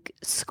League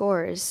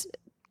scores,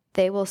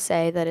 they will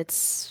say that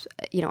it's,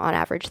 on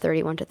average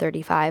 31 to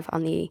 35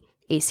 on the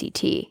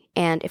ACT.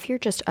 And if you're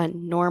just a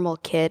normal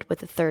kid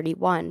with a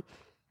 31,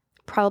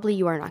 probably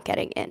you are not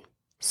getting in.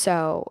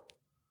 So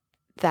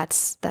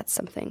that's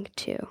something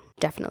to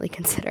definitely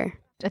consider.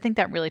 I think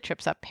that really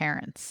trips up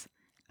parents.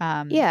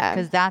 Yeah.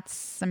 Because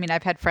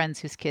I've had friends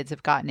whose kids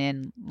have gotten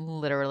in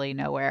literally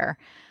nowhere.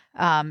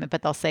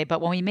 But they'll say, but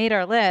when we made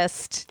our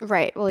list,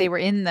 right, well, they were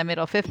in the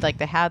middle 50, like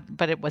they had,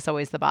 but it was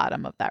always the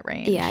bottom of that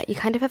range. Yeah, you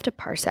kind of have to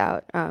parse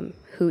out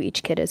who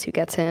each kid is who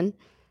gets in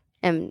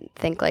and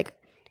think like,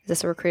 is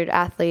this a recruited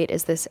athlete?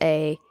 Is this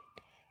an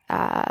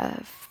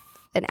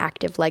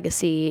active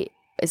legacy?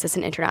 Is this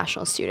an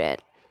international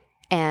student?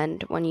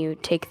 And when you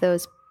take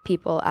those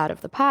people out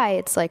of the pie,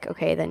 it's like,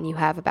 okay, then you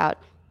have about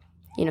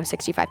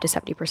 65 to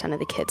 70% of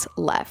the kids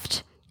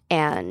left.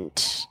 And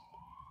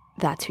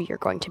that's who you're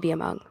going to be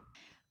among.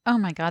 Oh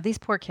my God, these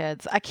poor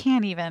kids. I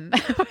can't even.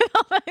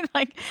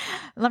 Like,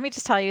 let me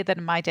just tell you that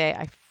in my day,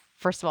 I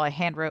first of all, I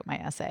hand wrote my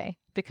essay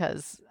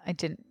because we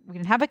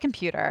didn't have a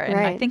computer. And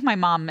I Right. think my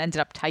mom ended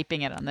up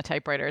typing it on the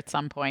typewriter at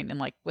some point and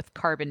like with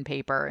carbon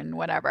paper and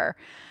whatever.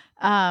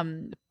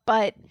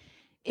 But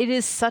it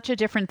is such a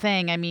different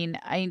thing. I mean,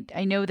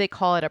 I know they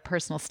call it a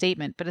personal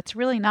statement, but it's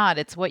really not.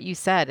 It's what you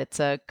said. It's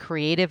a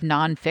creative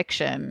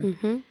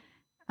nonfiction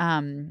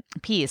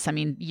piece. I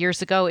mean,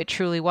 years ago, it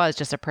truly was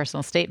just a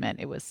personal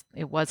statement.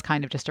 It was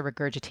kind of just a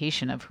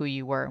regurgitation of who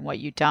you were and what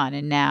you'd done.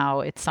 And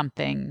now it's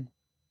something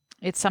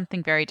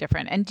very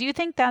different. And do you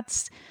think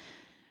that's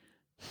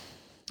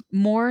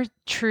more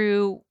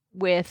true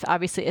with,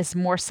 obviously, as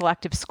more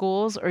selective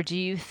schools, or do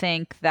you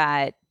think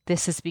that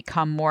this has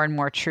become more and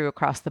more true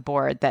across the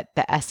board, that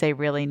the essay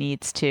really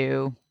needs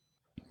to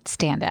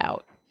stand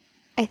out?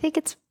 I think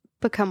it's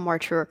become more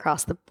true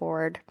across the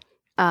board,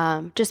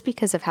 just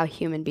because of how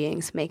human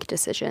beings make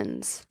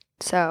decisions.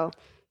 So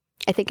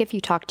I think if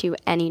you talk to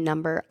any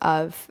number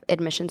of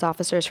admissions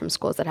officers from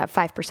schools that have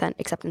 5%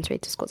 acceptance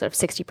rates to schools that have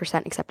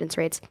 60% acceptance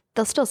rates,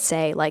 they'll still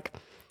say, like,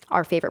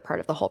 our favorite part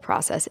of the whole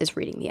process is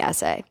reading the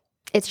essay.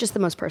 It's just the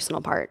most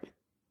personal part.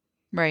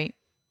 Right.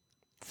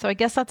 So I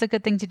guess that's a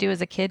good thing to do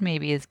as a kid,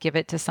 maybe, is give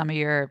it to some of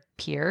your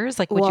peers.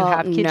 Like, would you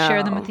have kids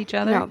share them with each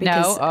other? No,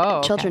 because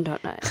okay. children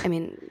don't know. I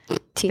mean,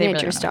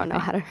 teenagers don't know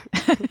how to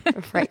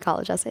write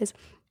college essays.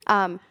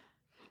 I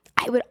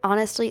would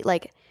honestly,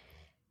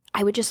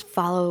 I would just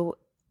follow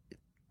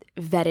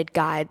vetted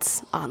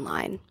guides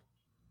online.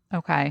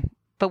 Okay.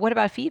 But what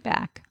about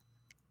feedback?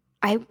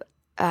 I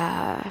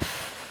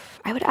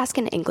would ask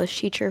an English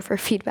teacher for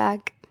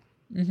feedback.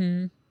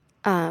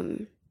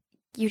 Mm-hmm.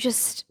 You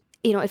just,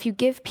 if you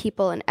give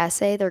people an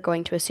essay, they're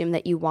going to assume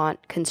that you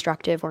want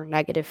constructive or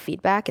negative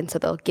feedback, and so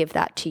they'll give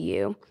that to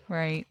you.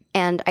 Right.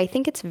 And I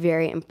think it's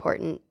very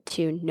important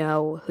to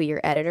know who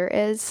your editor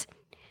is.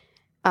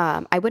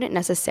 I wouldn't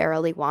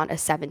necessarily want a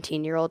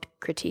 17-year-old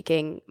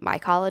critiquing my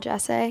college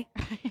essay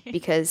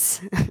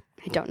because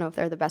I don't know if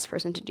they're the best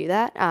person to do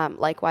that.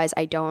 Likewise,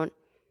 I don't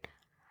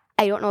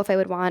know if I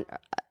would want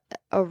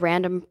a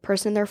random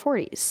person in their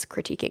 40s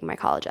critiquing my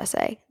college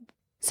essay.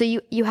 So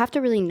you have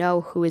to really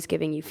know who is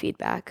giving you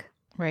feedback.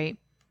 Right.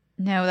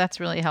 No, that's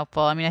really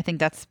helpful. I mean, I think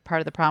that's part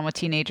of the problem with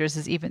teenagers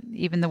is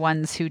even the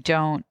ones who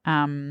don't,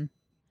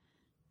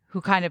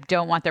 who kind of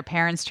don't want their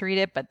parents to read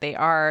it, but they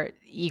are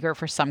eager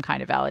for some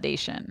kind of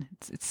validation.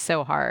 It's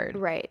so hard.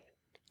 Right.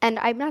 And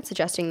I'm not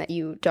suggesting that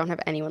you don't have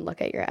anyone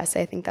look at your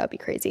essay. I think that would be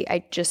crazy.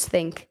 I just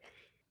think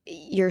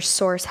your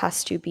source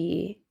has to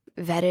be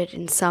vetted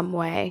in some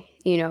way.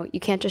 You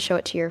can't just show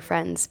it to your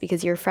friends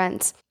because your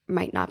friends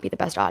might not be the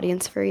best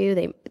audience for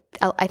you.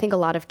 I think a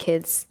lot of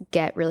kids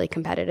get really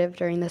competitive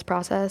during this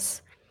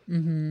process.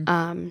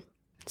 Mm-hmm.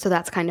 So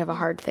that's kind of a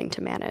hard thing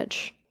to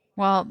manage.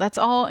 Well, that's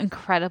all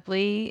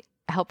incredibly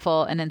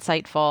helpful and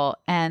insightful.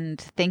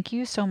 And thank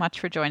you so much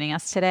for joining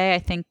us today. I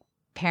think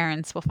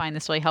parents will find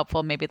this really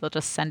helpful. Maybe they'll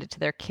just send it to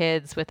their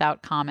kids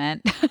without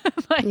comment.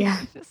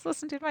 Just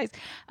listen to advice.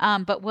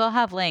 But we'll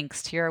have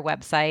links to your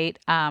website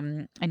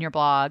and your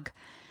blog.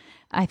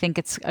 I think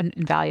it's an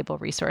invaluable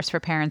resource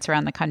for parents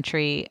around the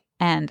country.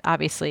 And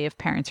obviously, if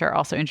parents are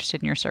also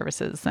interested in your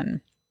services,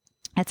 then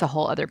it's a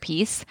whole other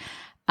piece.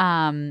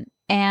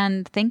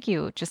 And thank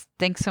you. Just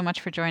thanks so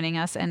much for joining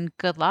us, and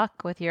good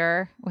luck with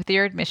your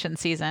admission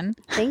season.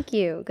 Thank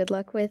you. Good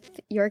luck with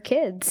your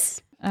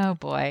kids. Oh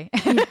boy.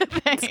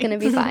 It's going to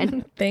be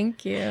fine.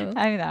 Thank you.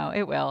 I know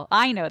it will.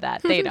 I know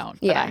that. They don't,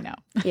 but Yeah. I know.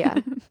 Yeah.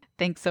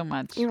 Thanks so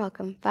much. You're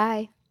welcome.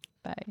 Bye.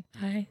 Bye.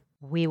 Bye.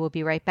 We will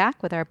be right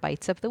back with our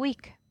Bites of the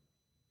Week.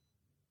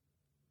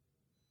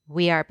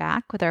 We are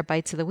back with our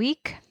Bites of the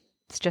Week.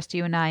 It's just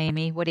you and I,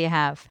 Amy. What do you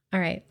have? All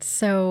right.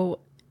 So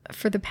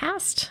for the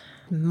past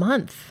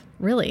month,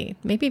 really,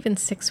 maybe even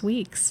 6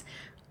 weeks,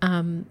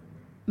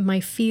 my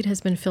feed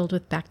has been filled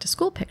with back to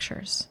school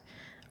pictures,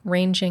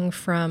 ranging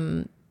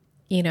from,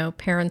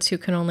 parents who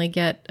can only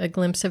get a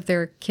glimpse of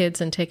their kids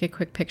and take a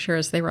quick picture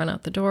as they run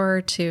out the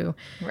door to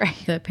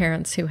the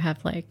parents who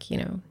have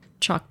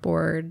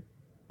chalkboard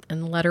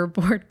and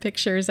letterboard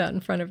pictures out in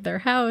front of their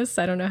house.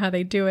 I don't know how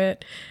they do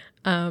it.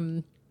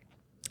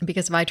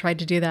 Because if I tried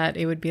to do that,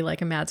 it would be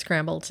like a mad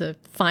scramble to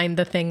find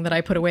the thing that I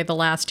put away the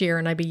last year,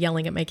 and I'd be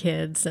yelling at my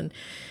kids. And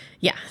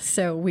yeah,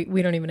 so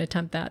we don't even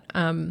attempt that.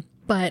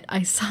 But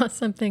I saw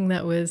something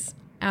that was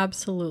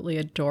absolutely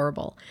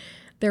adorable.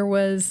 There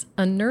was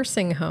a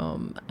nursing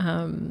home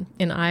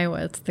in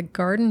Iowa. It's the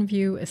Garden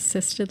View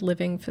Assisted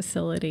Living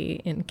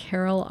Facility in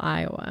Carroll,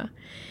 Iowa.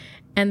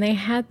 And they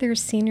had their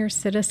senior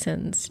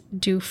citizens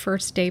do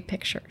first day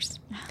pictures.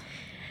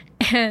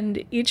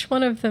 And each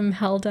one of them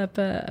held up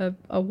a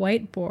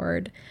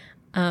whiteboard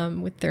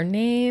with their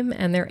name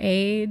and their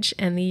age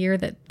and the year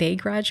that they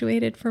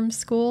graduated from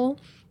school,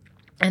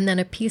 and then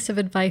a piece of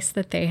advice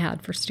that they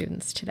had for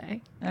students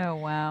today. Oh,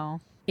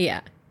 wow.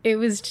 Yeah, it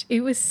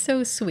was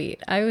so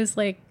sweet. I was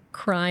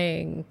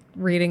crying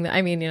reading that.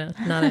 I mean,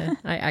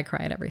 I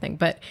cry at everything,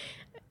 but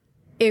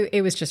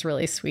it was just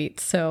really sweet.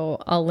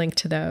 So I'll link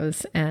to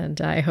those, and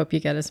I hope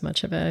you get as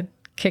much of a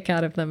kick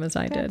out of them as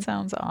I did. That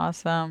sounds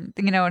awesome.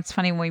 It's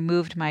funny, when we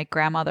moved my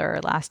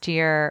grandmother last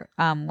year,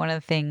 one of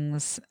the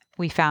things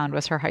we found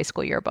was her high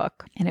school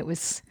yearbook. And it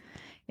was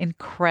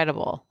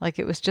incredible. Like,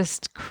 it was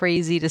just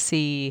crazy to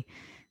see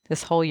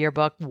this whole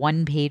yearbook.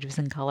 One page was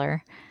in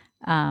color.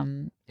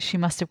 She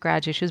must have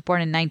graduated. She was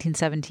born in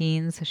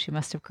 1917, so she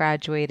must have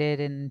graduated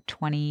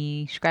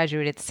she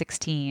graduated at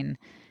 16.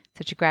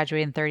 So she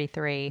graduated in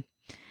 33,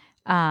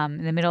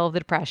 in the middle of the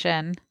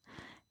Depression.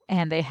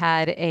 And they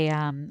had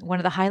one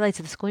of the highlights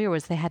of the school year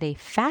was they had a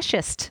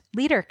fascist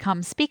leader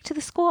come speak to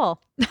the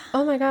school.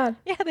 Oh my God.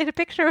 Yeah, they had a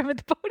picture of him at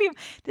the podium.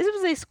 This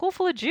was a school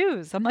full of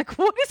Jews. I'm like,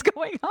 what is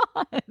going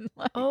on?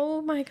 Like,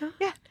 Oh my God.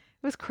 yeah,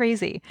 it was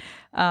crazy.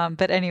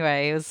 But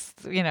anyway, it was,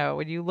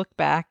 when you look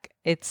back,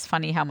 it's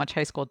funny how much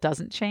high school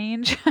doesn't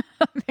change.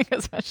 Because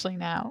especially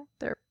now,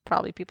 there are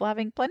probably people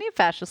having plenty of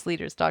fascist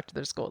leaders talk to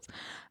their schools.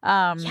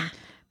 Yeah.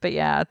 But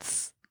yeah,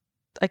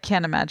 I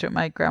can't imagine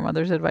what my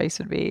grandmother's advice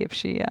would be if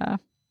she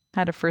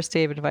had a first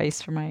day of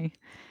advice for my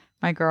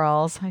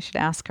girls. I should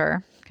ask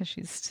her because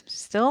she's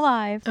still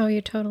alive. Oh,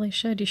 you totally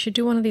should. You should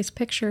do one of these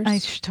pictures. I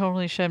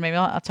totally should. Maybe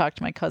I'll talk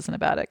to my cousin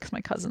about it because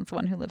my cousin's the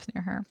one who lives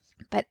near her.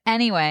 But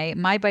anyway,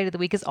 my bite of the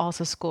week is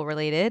also school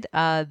related.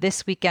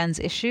 This weekend's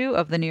issue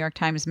of the New York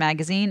Times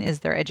Magazine is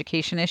their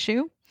education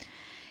issue.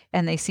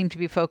 And they seem to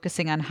be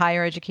focusing on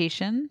higher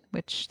education,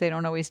 which they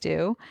don't always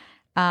do.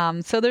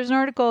 So there's an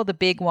article, the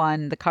big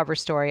one, the cover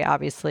story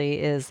obviously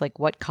is like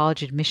what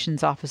college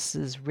admissions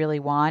offices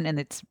really want. And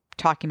it's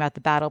talking about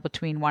the battle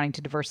between wanting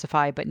to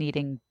diversify but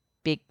needing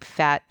big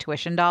fat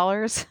tuition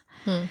dollars,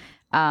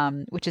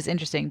 which is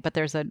interesting. But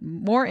there's a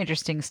more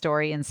interesting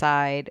story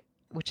inside,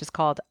 which is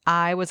called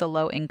I Was a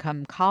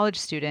Low-Income College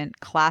Student,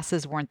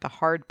 Classes Weren't the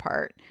Hard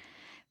Part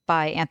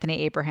by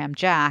Anthony Abraham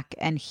Jack.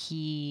 And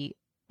he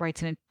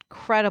writes an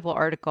incredible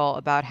article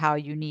about how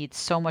you need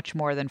so much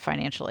more than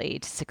financial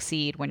aid to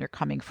succeed when you're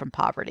coming from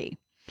poverty.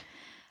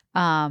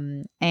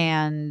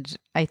 And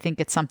I think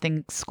it's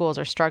something schools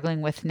are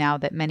struggling with now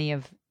that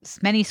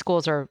many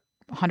schools are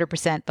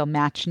 100% they'll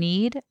match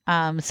need.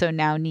 So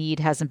now need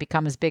hasn't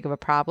become as big of a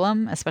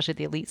problem, especially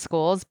the elite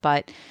schools,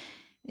 but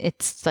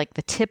it's like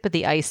the tip of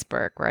the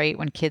iceberg, right?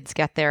 When kids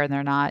get there and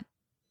they're not,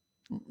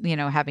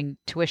 having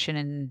tuition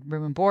and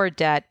room and board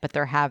debt, but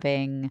they're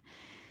having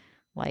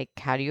like,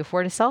 how do you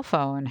afford a cell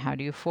phone? How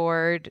do you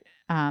afford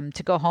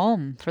to go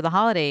home for the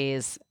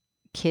holidays?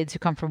 Kids who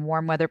come from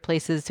warm weather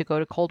places to go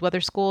to cold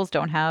weather schools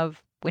don't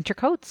have winter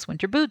coats,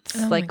 winter boots,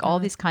 like all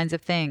these kinds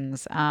of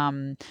things.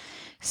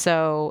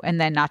 So,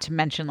 and then not to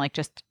mention like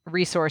just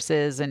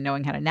resources and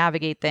knowing how to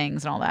navigate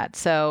things and all that.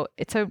 So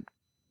it's a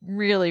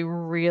really,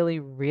 really,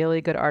 really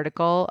good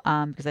article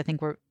because I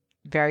think we're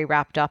very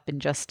wrapped up in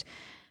just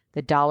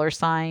the dollar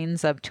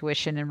signs of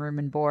tuition and room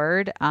and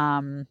board.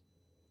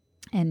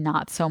 And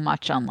not so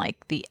much on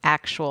like the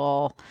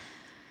actual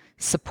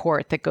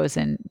support that goes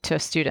into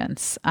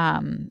students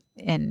and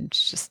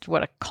just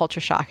what a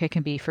culture shock it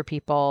can be for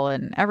people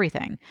and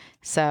everything.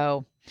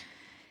 So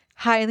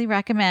highly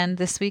recommend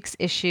this week's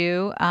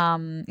issue.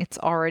 It's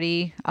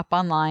already up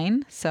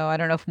online, so I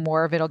don't know if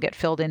more of it will get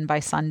filled in by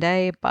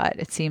Sunday, but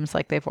it seems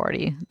like they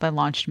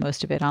launched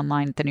most of it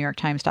online at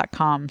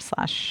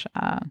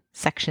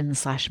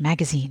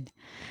thenewyorktimes.com/section/magazine.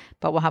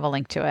 But we'll have a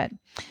link to it.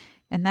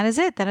 And that is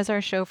it. That is our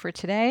show for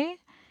today.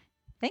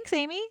 Thanks,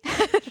 Amy.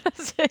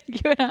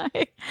 You and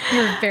I.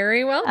 You're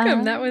very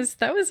welcome. That was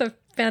a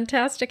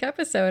fantastic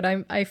episode.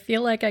 I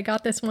feel like I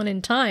got this one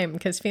in time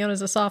because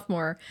Fiona's a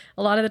sophomore.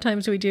 A lot of the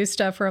times we do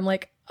stuff where I'm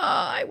like, oh,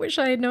 I wish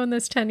I had known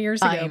this 10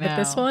 years ago. But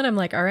this one, I'm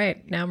like, all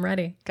right, now I'm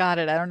ready. Got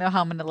it. I don't know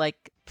how I'm going to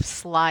like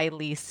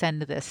slyly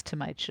send this to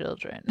my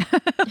children.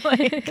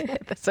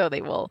 So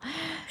they will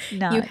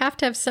not. You have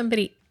to have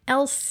somebody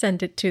else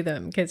send it to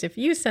them because if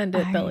you send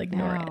it, they'll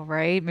ignore it.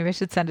 Right? Maybe I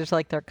should send it to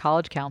like their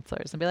college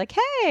counselors and be like,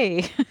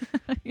 hey,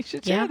 you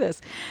should share this.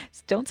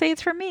 Don't say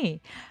it's from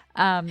me.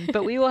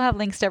 But we will have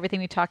links to everything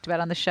we talked about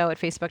on the show at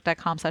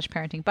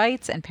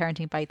facebook.com/parentingbites and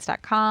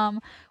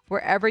parentingbites.com.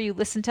 Wherever you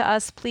listen to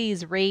us,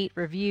 please rate,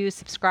 review,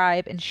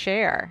 subscribe, and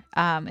share.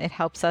 It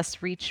helps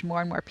us reach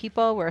more and more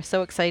people. We're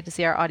so excited to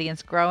see our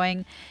audience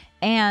growing.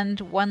 And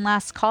one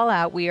last call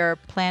out, we are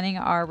planning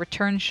our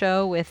return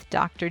show with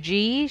Dr.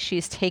 G.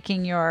 She's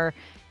taking your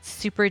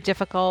super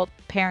difficult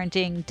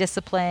parenting,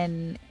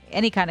 discipline,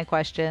 any kind of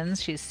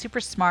questions. She's super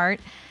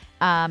smart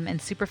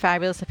and super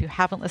fabulous. If you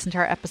haven't listened to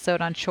our episode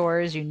on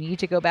chores, you need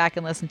to go back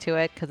and listen to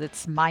it because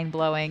it's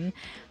mind-blowing.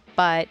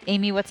 But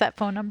Amy, what's that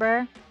phone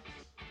number?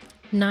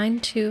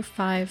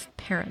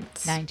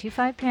 925-PARENTS.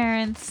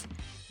 925-PARENTS.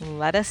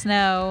 Let us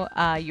know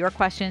your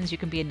questions. You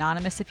can be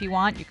anonymous if you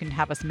want. You can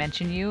have us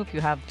mention you if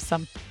you have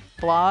some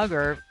blog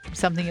or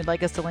something you'd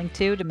like us to link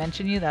to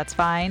mention you. That's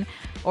fine.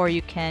 Or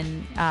you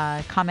can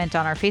comment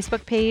on our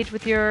Facebook page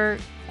with your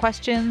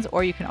questions,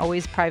 or you can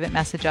always private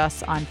message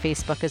us on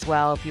Facebook as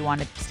well if you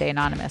want to stay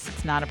anonymous.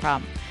 It's not a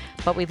problem.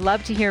 But we'd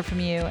love to hear from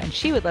you, and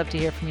she would love to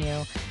hear from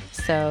you.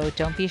 So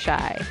don't be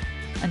shy.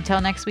 Until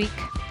next week,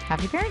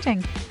 happy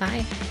parenting.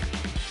 Bye.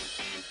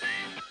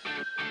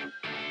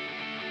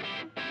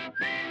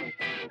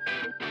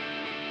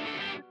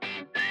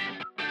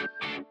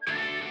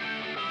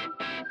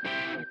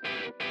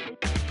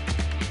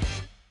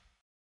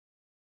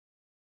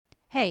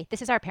 Hey,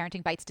 this is our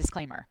Parenting Bites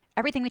disclaimer.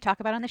 Everything we talk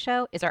about on the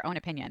show is our own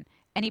opinion.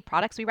 Any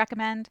products we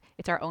recommend,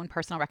 it's our own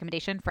personal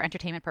recommendation for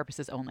entertainment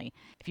purposes only.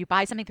 If you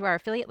buy something through our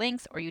affiliate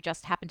links, or you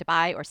just happen to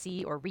buy or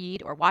see or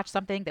read or watch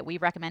something that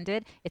we've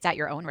recommended, it's at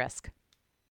your own risk.